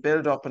help me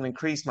build up and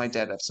increase my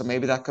deadlift. So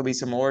maybe that could be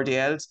some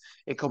RDLs.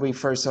 It could be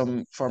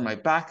for my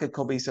back. It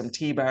could be some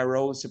T-bar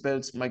rows to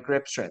build my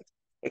grip strength.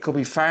 It could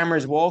be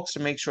farmers walks to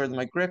make sure that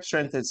my grip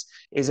strength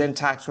is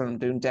intact when I'm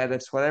doing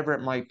deadlifts, whatever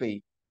it might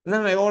be. And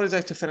then I always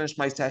like to finish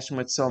my session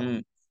with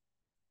some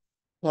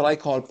what I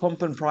call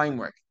pump and prime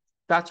work.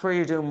 That's where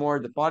you're doing more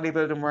of the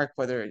bodybuilding work,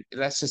 whether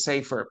let's just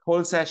say for a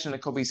pull session,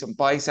 it could be some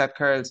bicep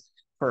curls.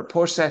 For a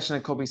push session,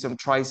 it could be some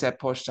tricep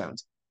push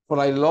downs. But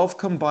I love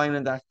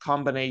combining that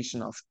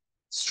combination of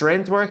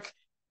strength work,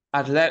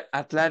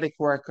 athletic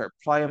work or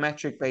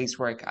plyometric based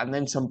work, and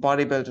then some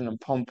bodybuilding and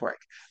pump work.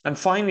 And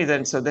finally,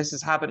 then, so this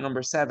is habit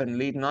number 7,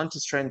 leading on to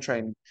strength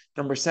training.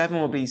 Number 7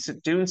 will be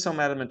doing some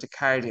element of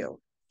cardio.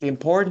 The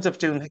importance of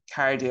doing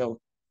cardio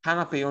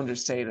cannot be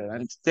understated.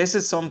 And this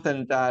is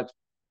something that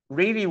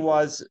really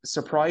was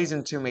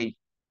surprising to me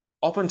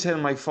up until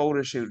my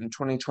photo shoot in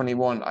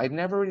 2021. I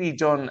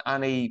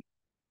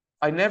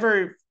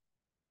never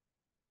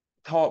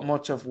thought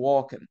much of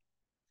walking.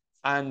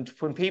 And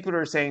when people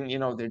are saying,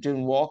 they're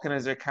doing walking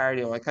as their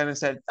cardio, I kind of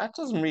said that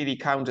doesn't really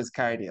count as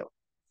cardio.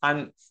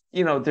 And,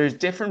 there's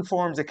different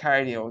forms of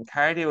cardio, and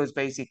cardio is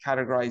basically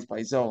categorized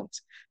by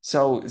zones.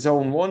 So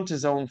zone 1 to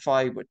zone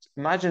 5, which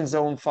imagine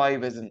zone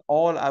 5 is an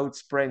all-out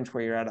sprint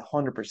where you're at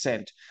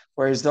 100%,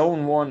 whereas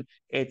zone 1,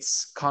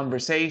 it's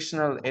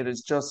conversational, it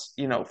is just,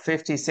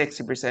 50,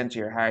 60% of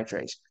your heart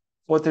rate.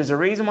 But there's a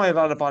reason why a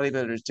lot of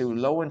bodybuilders do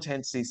low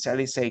intensity,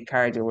 steady state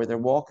cardio where they're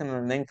walking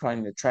on an incline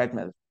in a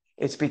treadmill.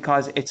 It's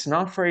because it's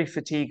not very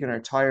fatiguing or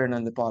tiring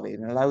on the body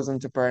and allows them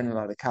to burn a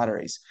lot of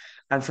calories.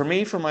 And for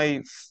me, for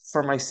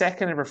my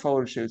second ever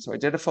photo shoot, so I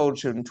did a photo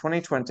shoot in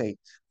 2020,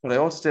 but I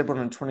also did one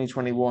in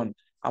 2021.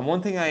 And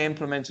one thing I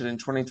implemented in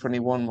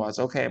 2021 was,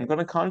 okay, I'm going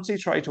to constantly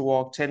try to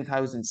walk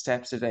 10,000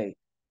 steps a day.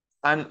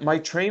 And my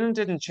training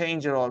didn't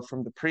change at all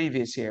from the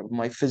previous year, but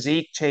my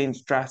physique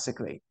changed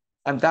drastically.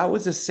 And that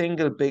was the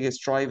single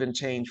biggest driving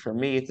change for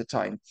me at the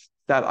time,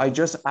 that I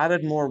just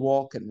added more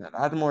walking, that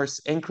added more,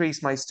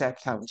 increased my step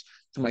count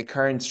to my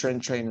current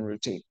strength training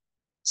routine.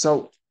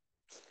 So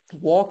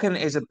walking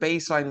is a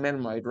baseline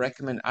minimum I'd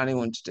recommend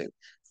anyone to do.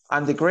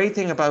 And the great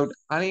thing about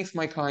any of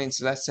my clients,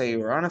 let's say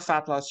who are on a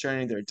fat loss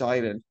journey, they're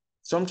dieting,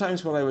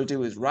 sometimes what I will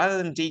do is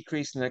rather than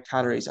decreasing their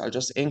calories, I'll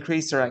just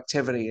increase their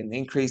activity and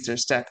increase their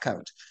step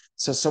count.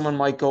 So someone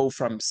might go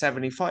from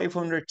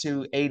 7,500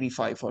 to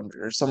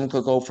 8,500, or someone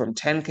could go from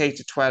 10K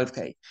to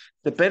 12K.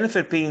 The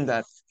benefit being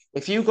that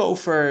if you go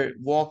for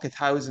walk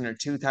 1,000 or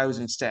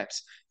 2,000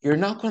 steps, you're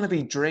not going to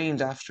be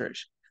drained after it.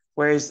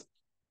 Whereas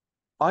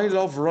I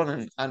love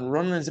running, and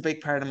running is a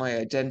big part of my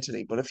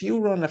identity. But if you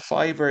run a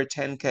 5 or a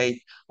 10K,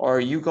 or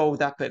you go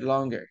that bit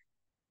longer,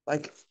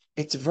 like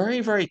it's very,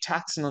 very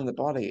taxing on the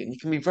body, and you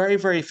can be very,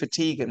 very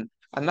fatiguing.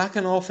 And that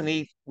can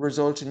often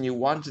result in you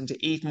wanting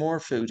to eat more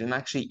food and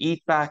actually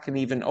eat back and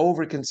even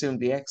overconsume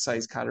the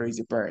exercise calories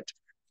you burned.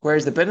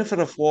 Whereas the benefit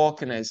of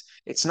walking is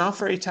it's not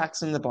very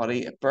taxing on the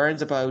body. It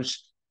burns about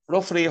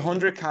roughly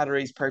 100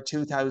 calories per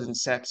 2,000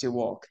 steps you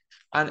walk.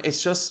 And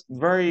it's just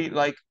very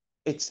like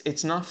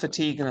it's not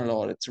fatiguing at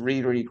all. It's a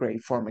really, really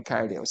great form of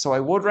cardio. So I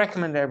would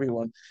recommend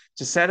everyone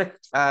to set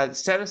a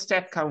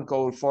step count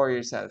goal for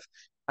yourself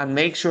and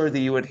make sure that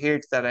you adhere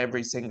to that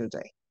every single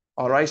day.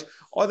 All right.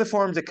 Other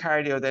forms of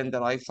cardio then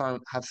that I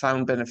have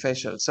found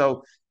beneficial.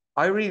 So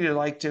I really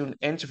like doing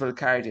interval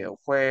cardio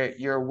where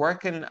you're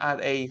working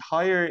at a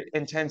higher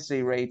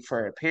intensity rate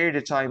for a period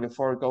of time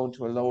before going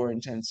to a lower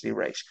intensity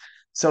rate.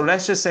 So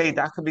let's just say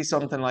that could be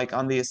something like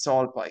on the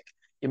assault bike.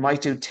 You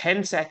might do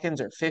 10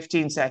 seconds or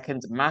 15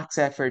 seconds max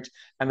effort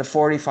and a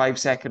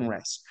 45-second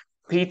rest.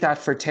 Repeat that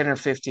for 10 or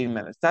 15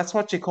 minutes. That's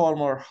what you call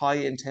more high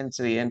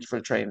intensity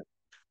interval training.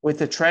 With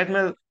the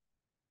treadmill,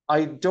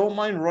 I don't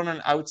mind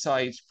running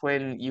outside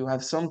when you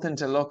have something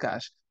to look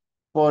at.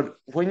 But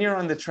when you're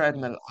on the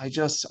treadmill, I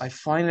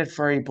find it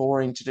very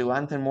boring to do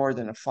anything more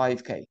than a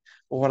 5K.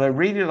 But what I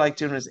really like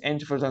doing is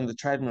intervals on the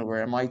treadmill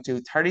where I might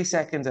do 30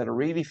 seconds at a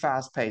really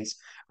fast pace,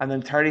 and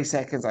then 30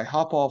 seconds I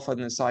hop off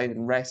on the side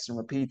and rest and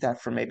repeat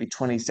that for maybe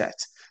 20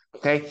 sets.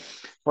 Okay.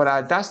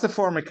 But that's the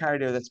form of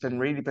cardio that's been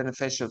really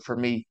beneficial for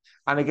me.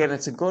 And again,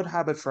 it's a good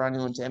habit for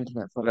anyone to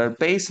implement. But our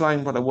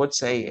baseline, what I would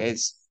say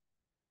is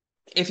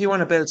If you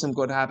want to build some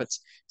good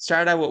habits,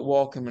 start out with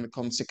walking when it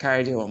comes to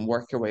cardio and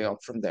work your way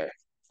up from there.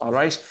 All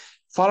right.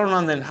 Following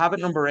on then, habit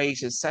number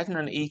 8 is setting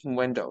an eating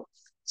window.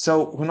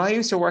 So when I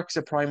used to work as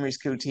a primary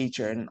school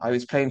teacher and I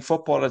was playing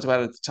football as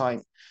well at the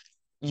time,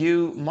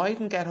 you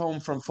mightn't get home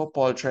from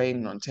football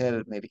training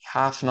until maybe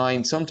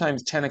 9:30,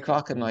 sometimes 10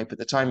 o'clock at night by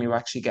the time you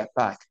actually get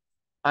back.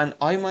 And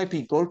I might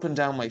be gulping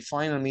down my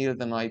final meal of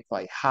the night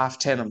by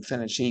 10:30. I'm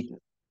finished eating.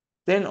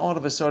 Then all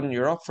of a sudden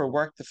you're up for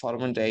work the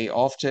following day,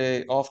 off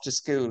to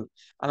school,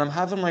 and I'm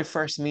having my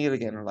first meal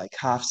again at like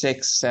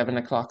 6:30, 7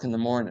 o'clock in the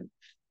morning.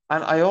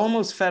 And I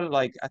almost felt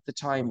like at the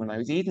time when I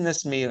was eating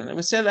this meal, and it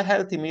was still a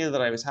healthy meal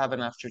that I was having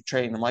after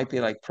training, it might be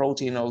like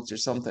protein oats or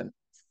something.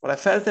 But I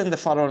felt in the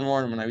following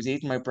morning when I was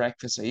eating my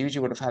breakfast, I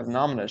usually would have had an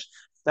omelette,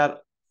 that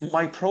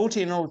my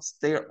protein oats,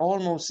 they're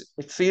almost,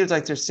 it feels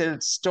like they're still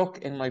stuck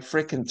in my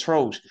freaking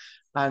throat.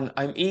 And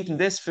I'm eating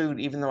this food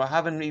even though I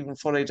haven't even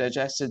fully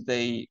digested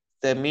the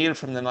meal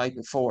from the night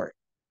before.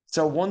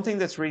 So one thing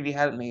that's really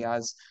helped me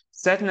is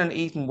setting an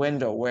eating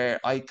window where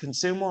I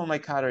consume all my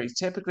calories,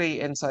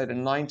 typically inside a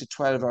 9 to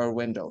 12 hour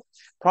window.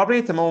 Probably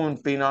at the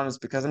moment, being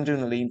honest, because I'm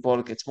doing a lean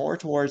bulk, it's more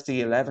towards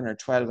the 11 or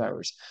 12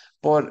 hours.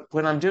 But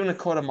when I'm doing a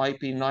cut, it might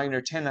be 9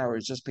 or 10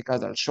 hours just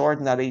because I'll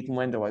shorten that eating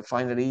window. I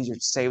find it easier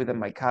to stay within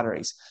my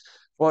calories.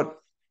 But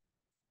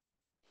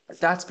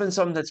that's been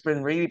something that's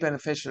been really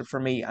beneficial for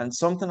me, and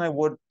something I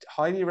would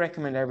highly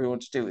recommend everyone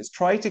to do is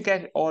try to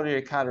get all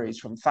your calories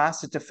from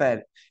fasted to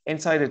fed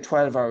inside a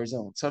 12-hour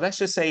zone. So let's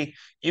just say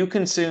you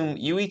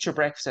eat your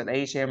breakfast at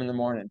 8 a.m. in the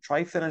morning,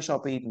 try finish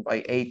up eating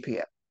by 8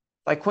 p.m.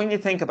 Like when you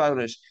think about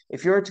it,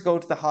 if you were to go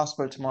to the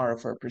hospital tomorrow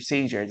for a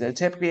procedure, they'll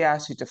typically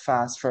ask you to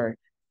fast for a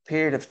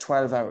period of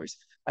 12 hours.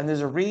 And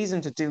there's a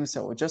reason to do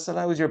so. It just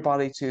allows your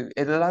body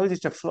it allows you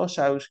to flush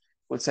out,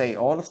 we'll say,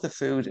 all of the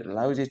food. It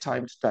allows you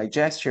time to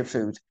digest your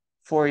food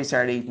before you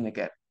start eating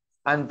again.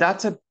 And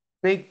that's a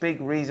big,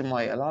 big reason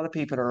why a lot of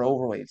people are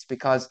overweight. It's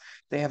because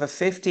they have a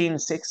 15,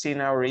 16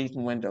 hour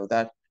eating window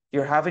that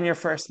you're having your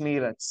first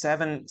meal at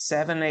 7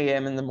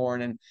 a.m. in the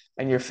morning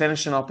and you're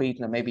finishing up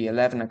eating at maybe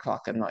 11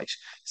 o'clock at night.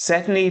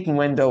 Set an eating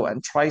window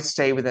and try to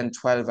stay within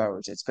 12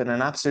 hours. It's been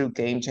an absolute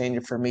game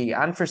changer for me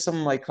and for some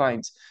of my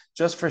clients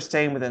just for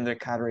staying within their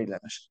calorie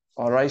limit.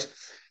 All right.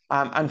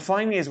 And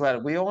finally, as well,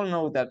 we all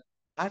know that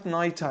at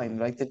nighttime,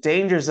 like the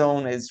danger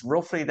zone is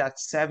roughly that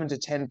 7 to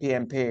 10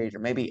 p.m. period, or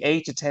maybe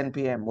 8 to 10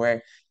 p.m.,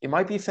 where you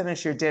might be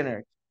finished your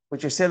dinner,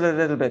 but you're still a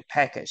little bit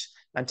peckish.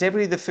 And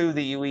typically the food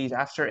that you eat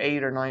after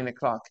 8 or 9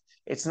 o'clock,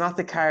 it's not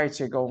the carrots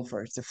you're going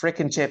for, it's the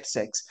freaking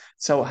chipsticks.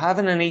 So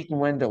having an eating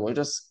window will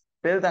just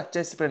build that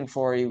discipline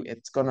for you.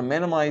 It's going to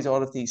minimize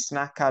all of these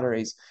snack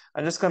calories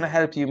and just going to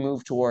help you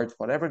move towards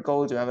whatever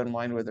goals you have in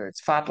mind, whether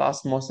it's fat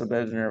loss, muscle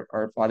building,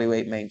 or body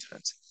weight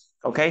maintenance.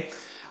 Okay.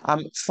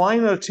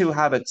 Final two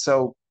habits.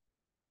 So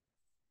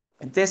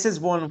this is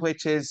one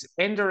which is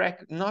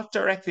indirect, not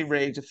directly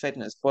related to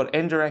fitness, but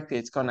indirectly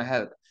it's going to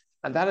help.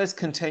 And that is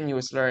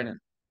continuous learning.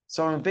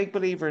 So I'm a big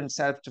believer in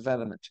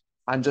self-development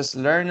and just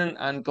learning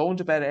and going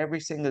to bed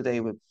every single day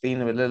with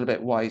being a little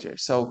bit wiser.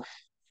 So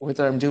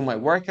whether I'm doing my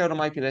workout, I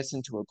might be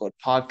listening to a good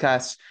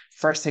podcast.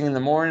 First thing in the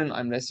morning,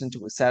 I'm listening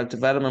to a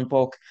self-development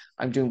book.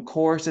 I'm doing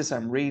courses,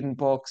 I'm reading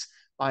books.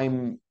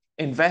 I'm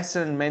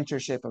investing in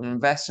mentorship. I'm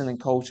investing in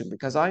coaching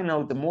because I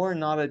know the more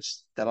knowledge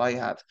that I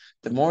have,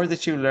 the more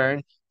that you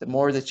learn, the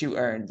more that you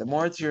earn, the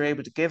more that you're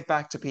able to give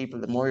back to people,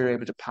 the more you're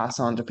able to pass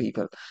on to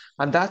people.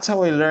 And that's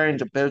how I learned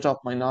to build up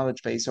my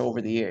knowledge base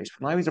over the years.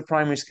 When I was a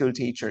primary school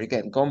teacher,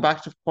 again, going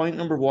back to point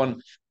number one,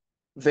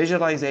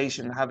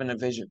 visualization, having a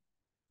vision.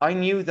 I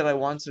knew that I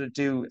wanted to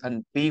do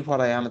and be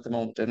what I am at the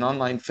moment, an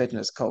online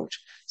fitness coach.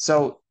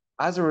 So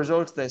as a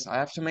result of this, I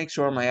have to make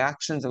sure my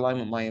actions align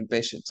with my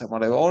ambitions. And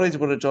what I always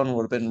would have done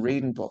would have been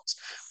reading books,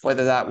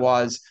 whether that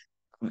was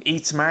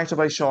Eat Smarter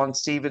by Sean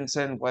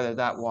Stevenson, whether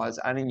that was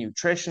any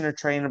nutrition or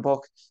training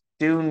book,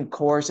 doing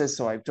courses.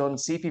 So I've done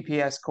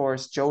CPPS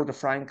course, Joe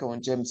DeFranco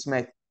and Jim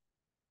Smith,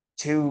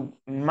 two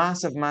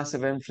massive,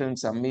 massive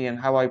influence on me and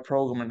how I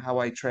program and how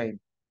I train.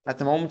 At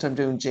the moment, I'm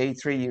doing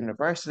J3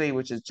 University,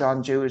 which is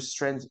John Jewish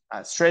strength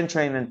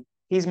training.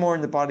 He's more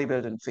in the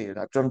bodybuilding field.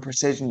 I've done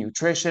precision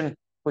nutrition,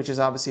 which is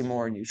obviously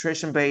more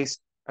nutrition based.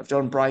 I've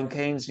done Brian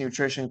Kane's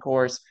nutrition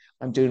course.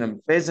 I'm doing a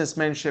business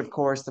mentorship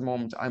course at the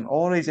moment. I'm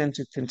always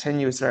into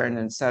continuous learning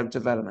and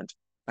self-development.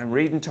 I'm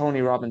reading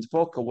Tony Robbins'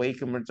 book,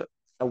 Awaken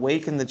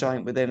the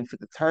Giant Within, for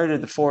the third or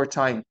the fourth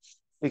time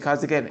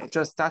because again, it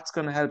just that's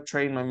going to help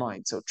train my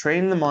mind. So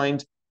train the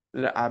mind,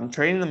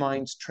 train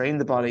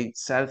the body,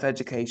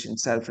 self-education,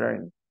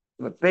 self-learning.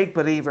 I'm a big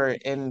believer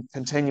in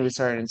continuous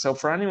learning. So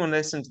for anyone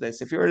listening to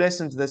this, if you're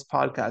listening to this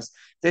podcast,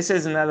 this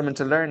is an element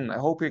to learn. I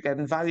hope you're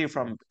getting value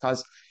from it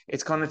because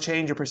it's going to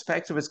change your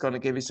perspective. It's going to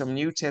give you some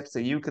new tips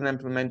that you can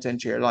implement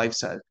into your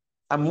lifestyle.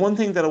 And one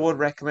thing that I would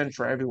recommend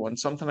for everyone,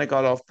 something I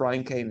got off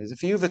Brian Kane, is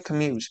if you have a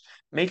commute,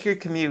 make your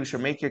commute or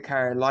make your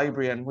car a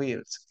library on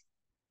wheels.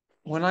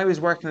 When I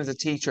was working as a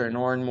teacher in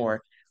Oranmore,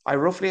 I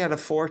roughly had a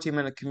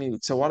 40-minute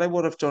commute. So what I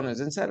would have done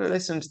is instead of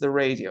listening to the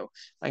radio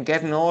and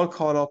getting all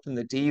caught up in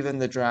the diva and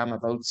the drama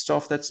about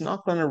stuff that's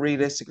not going to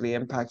realistically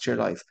impact your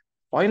life,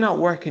 Why not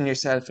work on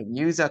yourself and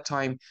use that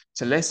time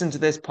to listen to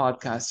this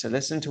podcast, to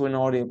listen to an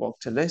audiobook,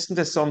 to listen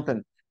to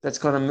something that's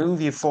going to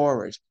move you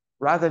forward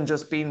rather than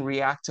just being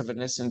reactive and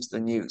listening to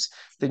the news.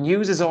 The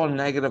news is all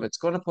negative. It's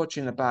going to put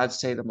you in a bad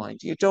state of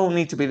mind. You don't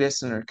need to be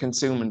listening or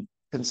consuming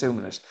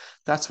it.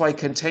 That's why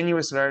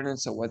continuous learning.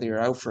 So whether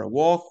you're out for a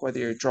walk, whether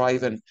you're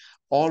driving,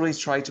 always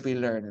try to be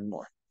learning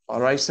more.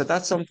 All right. So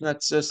that's something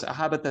that's just a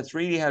habit that's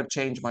really helped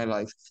change my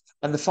life.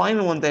 And the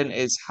final one then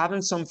is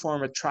having some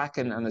form of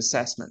tracking and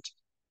assessment.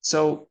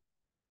 So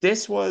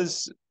this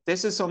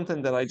is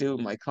something that I do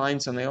with my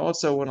clients, and I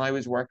also, when I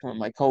was working with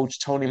my coach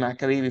Tony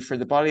McAlevey for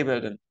the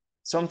bodybuilding,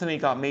 something he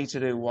got me to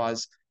do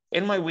was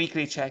in my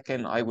weekly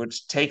check-in, I would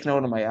take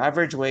note of my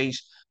average weight,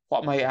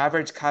 what my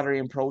average calorie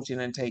and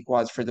protein intake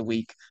was for the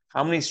week,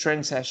 how many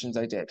strength sessions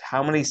I did,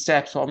 how many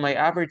steps, what my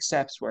average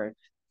steps were,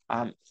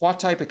 what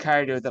type of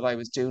cardio that I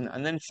was doing,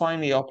 and then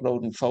finally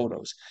uploading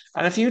photos.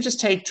 And if you just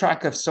take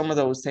track of some of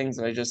those things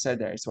that I just said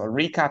there, so I'll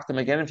recap them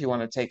again if you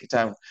want to take it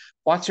down.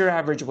 What's your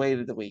average weight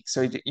of the week?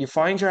 So you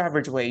find your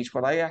average weight.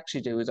 What I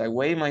actually do is I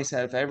weigh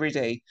myself every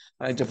day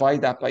and I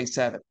divide that by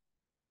 7.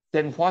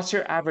 Then what's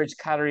your average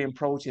calorie and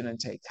protein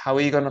intake? How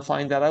are you going to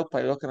find that out?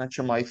 By looking at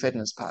your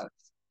MyFitnessPal.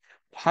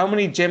 How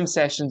many gym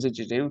sessions did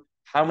you do?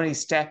 How many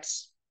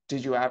steps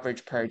did you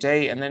average per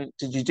day? And then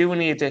did you do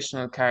any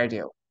additional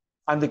cardio?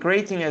 And the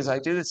great thing is, I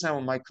do this now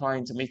with my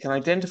clients, and we can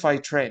identify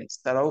trends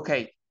that,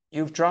 okay,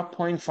 you've dropped zero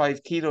point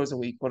 0.5 kilos a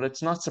week, but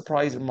it's not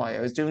surprising why.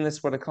 I was doing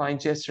this with a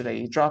client yesterday.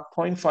 He dropped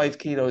zero point 0.5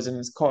 kilos in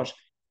his cut,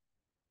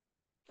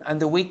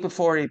 and the week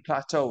before he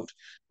plateaued.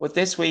 But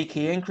this week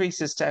he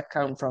increased his step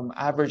count from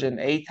averaging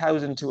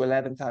 8,000 to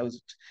 11,000.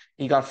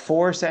 He got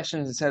 4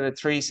 sessions instead of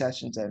 3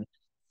 sessions in.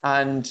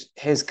 And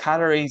his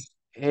calories,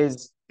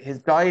 his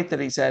diet that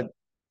he said,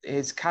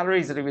 his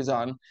calories that he was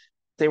on,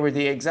 they were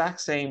the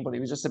exact same, but he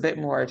was just a bit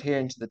more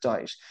adherent to the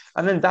diet.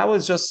 And then that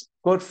was just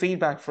good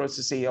feedback for us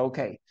to see,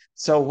 okay,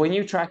 so when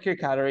you track your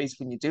calories,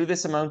 when you do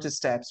this amount of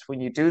steps, when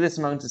you do this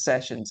amount of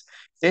sessions,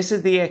 this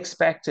is the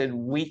expected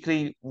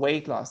weekly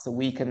weight loss that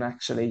we can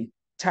actually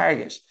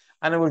target.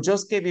 And it will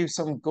just give you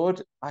some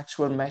good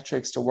actual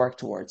metrics to work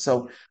towards.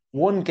 So,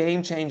 one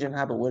game changing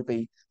habit would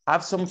be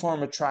have some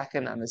form of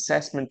tracking and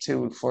assessment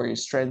tool for your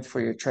strength,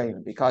 for your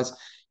training. Because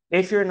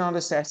if you're not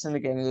assessing,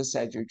 again, as I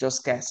said, you're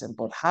just guessing.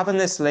 But having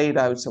this laid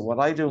out, so what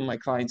I do with my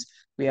clients,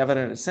 we have it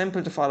in a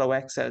simple to follow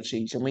Excel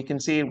sheet, and we can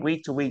see it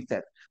week to week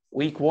that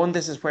week one,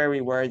 this is where we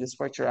were, this is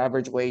what your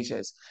average weight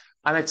is.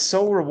 And it's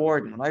so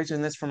rewarding. When I was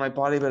doing this for my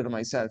bodybuilder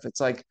myself,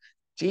 it's like,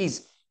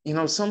 geez,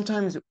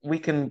 sometimes we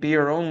can be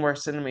our own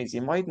worst enemies.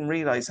 You mightn't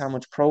realize how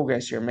much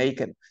progress you're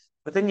making.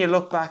 But then you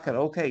look back at,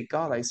 okay,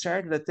 God, I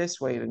started at this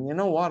weight. And you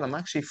know what? I'm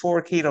actually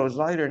 4 kilos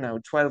lighter now,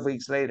 12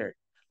 weeks later.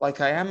 Like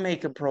I am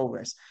making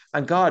progress.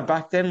 And God,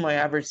 back then my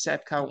average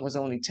step count was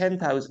only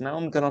 10,000. Now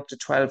I'm going up to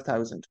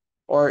 12,000.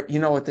 Or,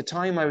 at the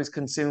time I was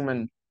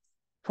consuming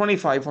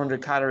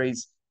 2,500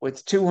 calories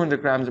with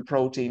 200 grams of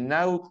protein.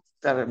 Now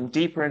that I'm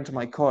deeper into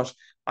my cut,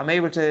 I'm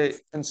able to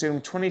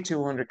consume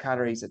 2,200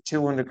 calories at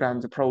 200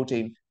 grams of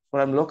protein,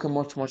 but I'm looking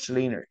much, much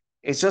leaner.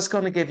 It's just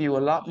going to give you a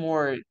lot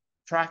more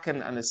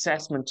tracking and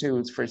assessment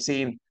tools for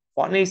seeing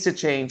what needs to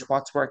change,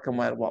 what's working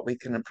well, what we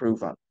can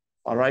improve on.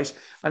 All right.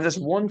 And just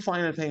one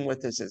final thing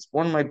with this is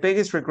one of my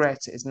biggest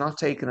regrets is not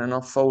taking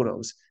enough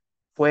photos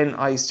when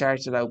I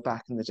started out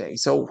back in the day.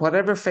 So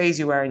whatever phase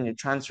you are in your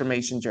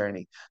transformation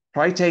journey,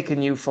 try take a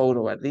new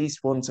photo at least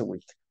once a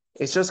week.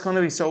 It's just going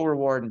to be so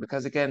rewarding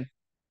because again,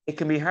 it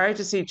can be hard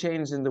to see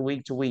changes in the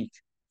week to week.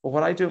 But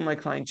what I do in my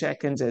client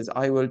check-ins is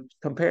I will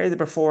compare the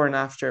before and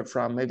after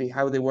from maybe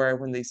how they were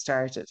when they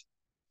started.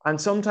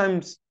 And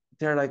sometimes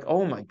they're like,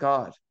 oh my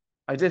God,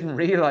 I didn't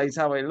realize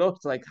how I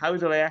looked. Like, how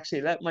did I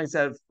actually let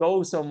myself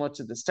go so much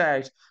at the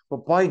start?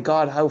 But by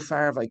God, how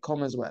far have I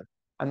come as well?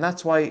 And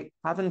that's why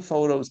having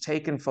photos,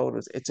 taking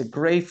photos, it's a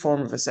great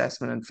form of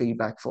assessment and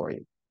feedback for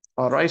you.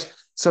 All right.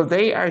 So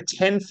they are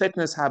 10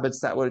 fitness habits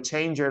that will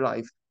change your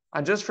life.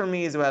 And just for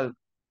me as well,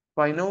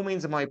 by no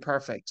means am I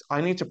perfect.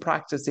 I need to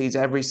practice these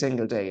every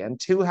single day. And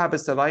 2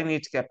 habits that I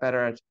need to get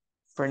better at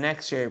for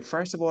next year,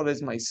 first of all,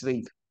 is my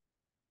sleep.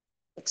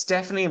 It's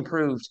definitely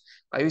improved.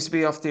 I used to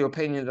be of the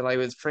opinion that I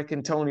was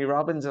freaking Tony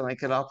Robbins and I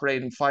could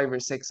operate in 5 or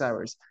 6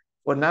 hours.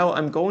 But now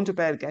I'm going to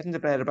bed, getting to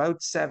bed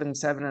about 7,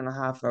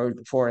 7.5 hours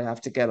before I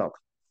have to get up.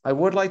 I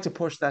would like to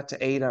push that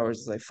to 8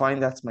 hours as I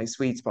find that's my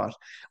sweet spot.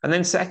 And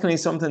then secondly,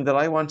 something that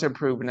I want to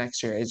improve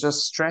next year is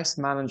just stress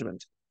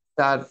management.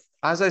 That,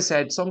 as I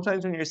said,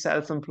 sometimes when you're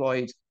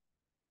self-employed,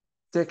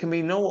 there can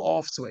be no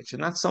off switch.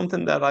 And that's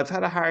something that I've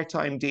had a hard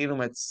time dealing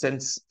with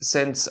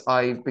since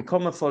I've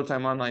become a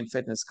full-time online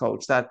fitness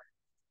coach. That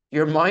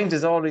your mind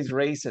is always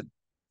racing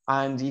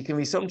and you can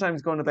be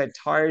sometimes going to bed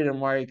tired and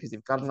worried because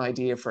you've got an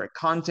idea for a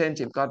content,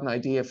 you've got an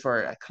idea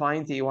for a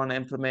client that you want to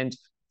implement,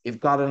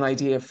 you've got an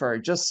idea for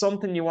just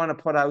something you want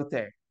to put out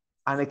there.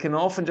 And it can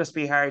often just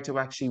be hard to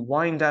actually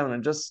wind down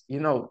and just,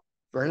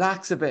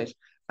 relax a bit.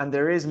 And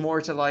there is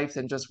more to life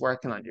than just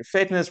working on your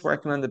fitness,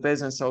 working on the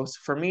business. So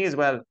for me as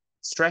well,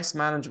 stress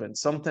management,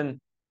 something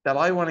that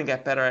I want to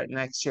get better at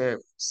next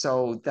year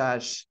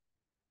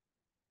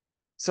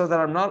so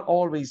that I'm not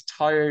always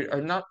tired, or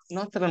not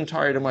that I'm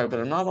tired of my, but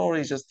I'm not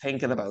always just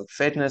thinking about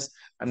fitness.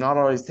 I'm not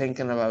always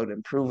thinking about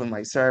improving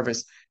my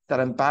service,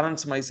 that I'm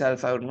balancing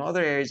myself out in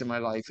other areas of my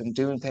life and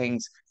doing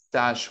things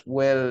that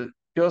will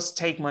just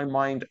take my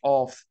mind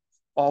off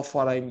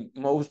what I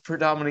most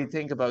predominantly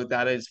think about,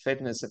 that is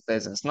fitness and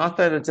business. Not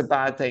that it's a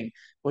bad thing,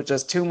 but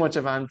just too much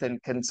of anything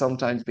can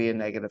sometimes be a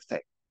negative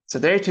thing. So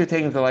there are two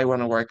things that I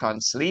want to work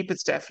on. Sleep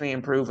is definitely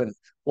improving.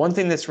 One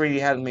thing that's really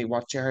helped me,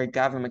 what you heard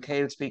Gavin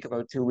McHale speak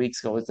about 2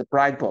 weeks ago, is the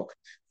brag book,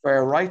 where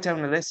I write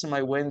down a list of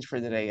my wins for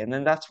the day. And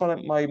then that's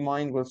what my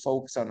mind will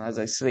focus on as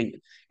I sleep.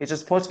 It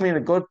just puts me in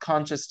a good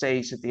conscious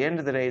state at the end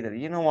of the day that,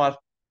 you know what,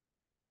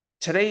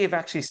 today you've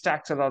actually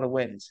stacked a lot of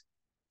wins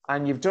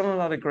and you've done a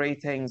lot of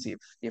great things.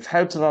 You've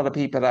helped a lot of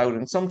people out.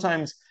 And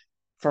sometimes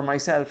for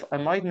myself, I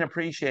mightn't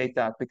appreciate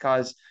that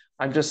because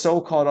I'm just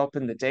so caught up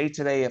in the day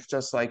to day of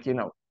just like,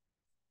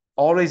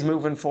 always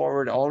moving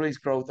forward, always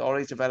growth,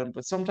 always development.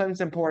 But sometimes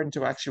it's important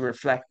to actually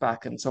reflect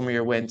back on some of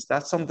your wins.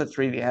 That's something that's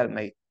really helped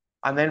me.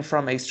 And then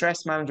from a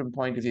stress management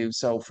point of view,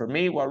 so for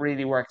me, what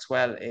really works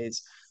well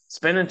is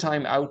spending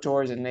time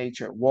outdoors in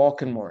nature,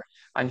 walking more,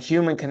 and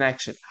human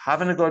connection,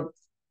 having a good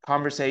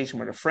conversation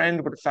with a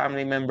friend, with a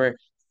family member,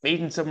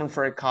 meeting someone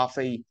for a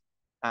coffee,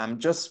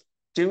 just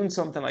doing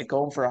something like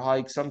going for a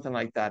hike, something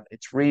like that.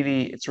 It's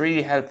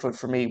really helpful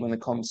for me when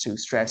it comes to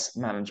stress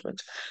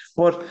management.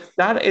 But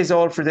that is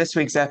all for this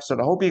week's episode.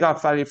 I hope you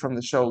got value from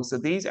the show. So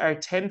these are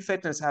 10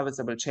 fitness habits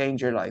that will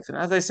change your life. And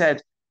as I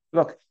said,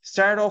 look,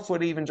 start off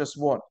with even just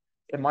one.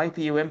 It might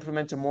be you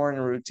implement a morning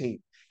routine.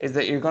 Is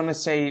that you're going to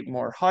stay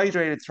more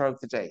hydrated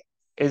throughout the day?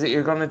 Is that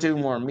you're going to do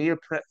more meal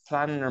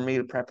planning or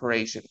meal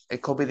preparation?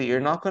 It could be that you're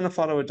not going to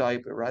follow a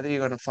diet, but rather you're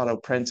going to follow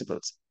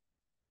principles.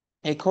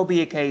 It could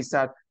be a case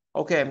that,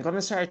 okay, I'm going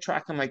to start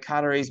tracking my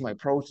calories, my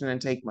protein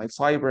intake, my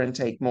fiber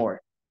intake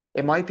more.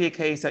 It might be a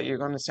case that you're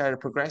going to start a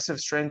progressive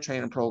strength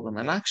training program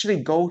and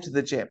actually go to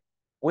the gym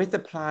with a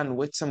plan,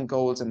 with some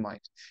goals in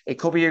mind. It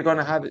could be you're going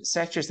to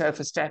set yourself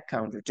a step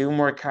counter, do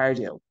more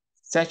cardio,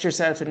 set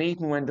yourself an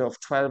eating window of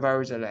 12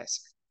 hours or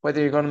less.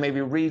 Whether you're going to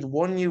maybe read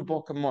one new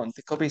book a month,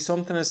 it could be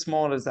something as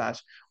small as that,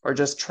 or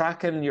just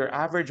tracking your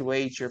average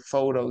weight, your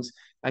photos,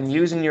 and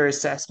using your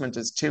assessment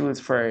as tools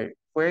for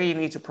where you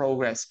need to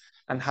progress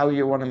and how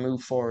you want to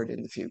move forward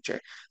in the future.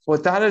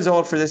 But that is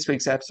all for this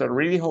week's episode. I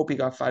really hope you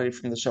got value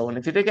from the show. And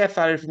if you did get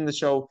value from the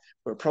show,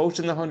 we're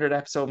approaching the 100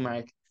 episode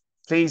mark.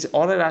 Please,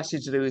 all I'd ask you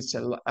to do is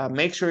to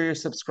make sure you're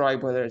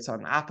subscribed, whether it's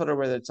on Apple or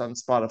whether it's on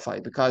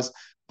Spotify, because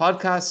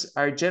podcasts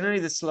are generally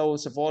the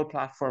slowest of all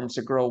platforms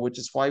to grow, which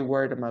is why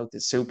word of mouth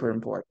is super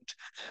important.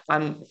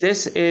 And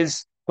this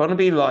is going to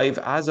be live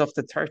as of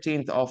the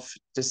 13th of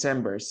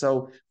December.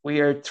 So we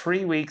are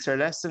 3 weeks or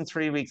less than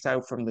 3 weeks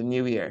out from the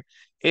new year.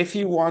 If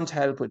you want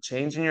help with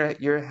changing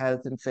your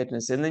health and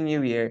fitness in the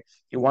new year,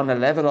 you want to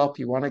level up,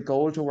 you want a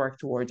goal to work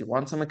towards, you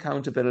want some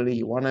accountability,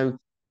 you want to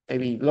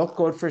maybe look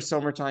good for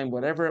summertime,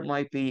 whatever it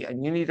might be,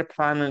 and you need a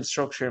plan and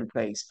structure in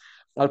place.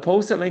 I'll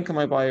post a link in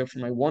my bio for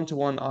my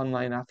one-to-one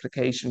online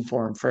application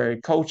form for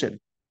coaching.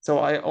 So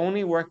I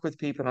only work with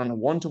people on a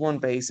one-to-one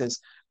basis,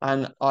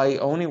 and I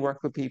only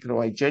work with people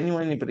who I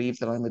genuinely believe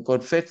that I'm a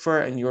good fit for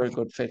and you're a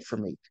good fit for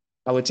me.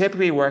 How it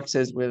typically works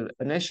is we'll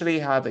initially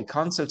have a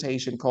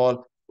consultation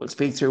call. We'll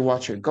speak through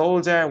what your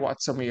goals are,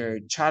 what some of your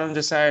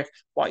challenges are,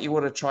 what you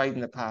would have tried in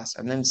the past,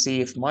 and then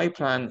see if my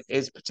plan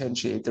is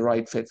potentially the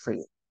right fit for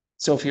you.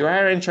 So if you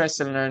are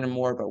interested in learning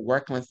more about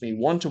working with me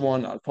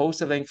one-to-one, I'll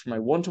post a link for my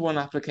one-to-one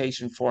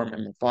application form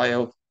in my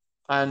bio.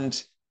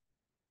 And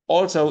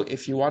also,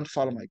 if you want to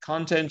follow my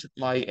content,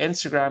 my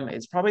Instagram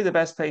is probably the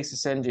best place to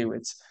send you.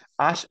 It's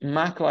at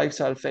Mac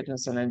Lifestyle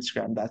Fitness on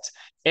Instagram. That's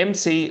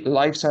MC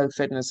Lifestyle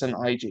Fitness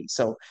on IG.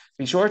 So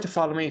be sure to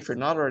follow me if you're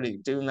not already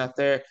doing that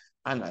there.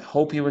 And I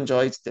hope you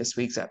enjoyed this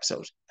week's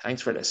episode.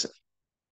 Thanks for listening.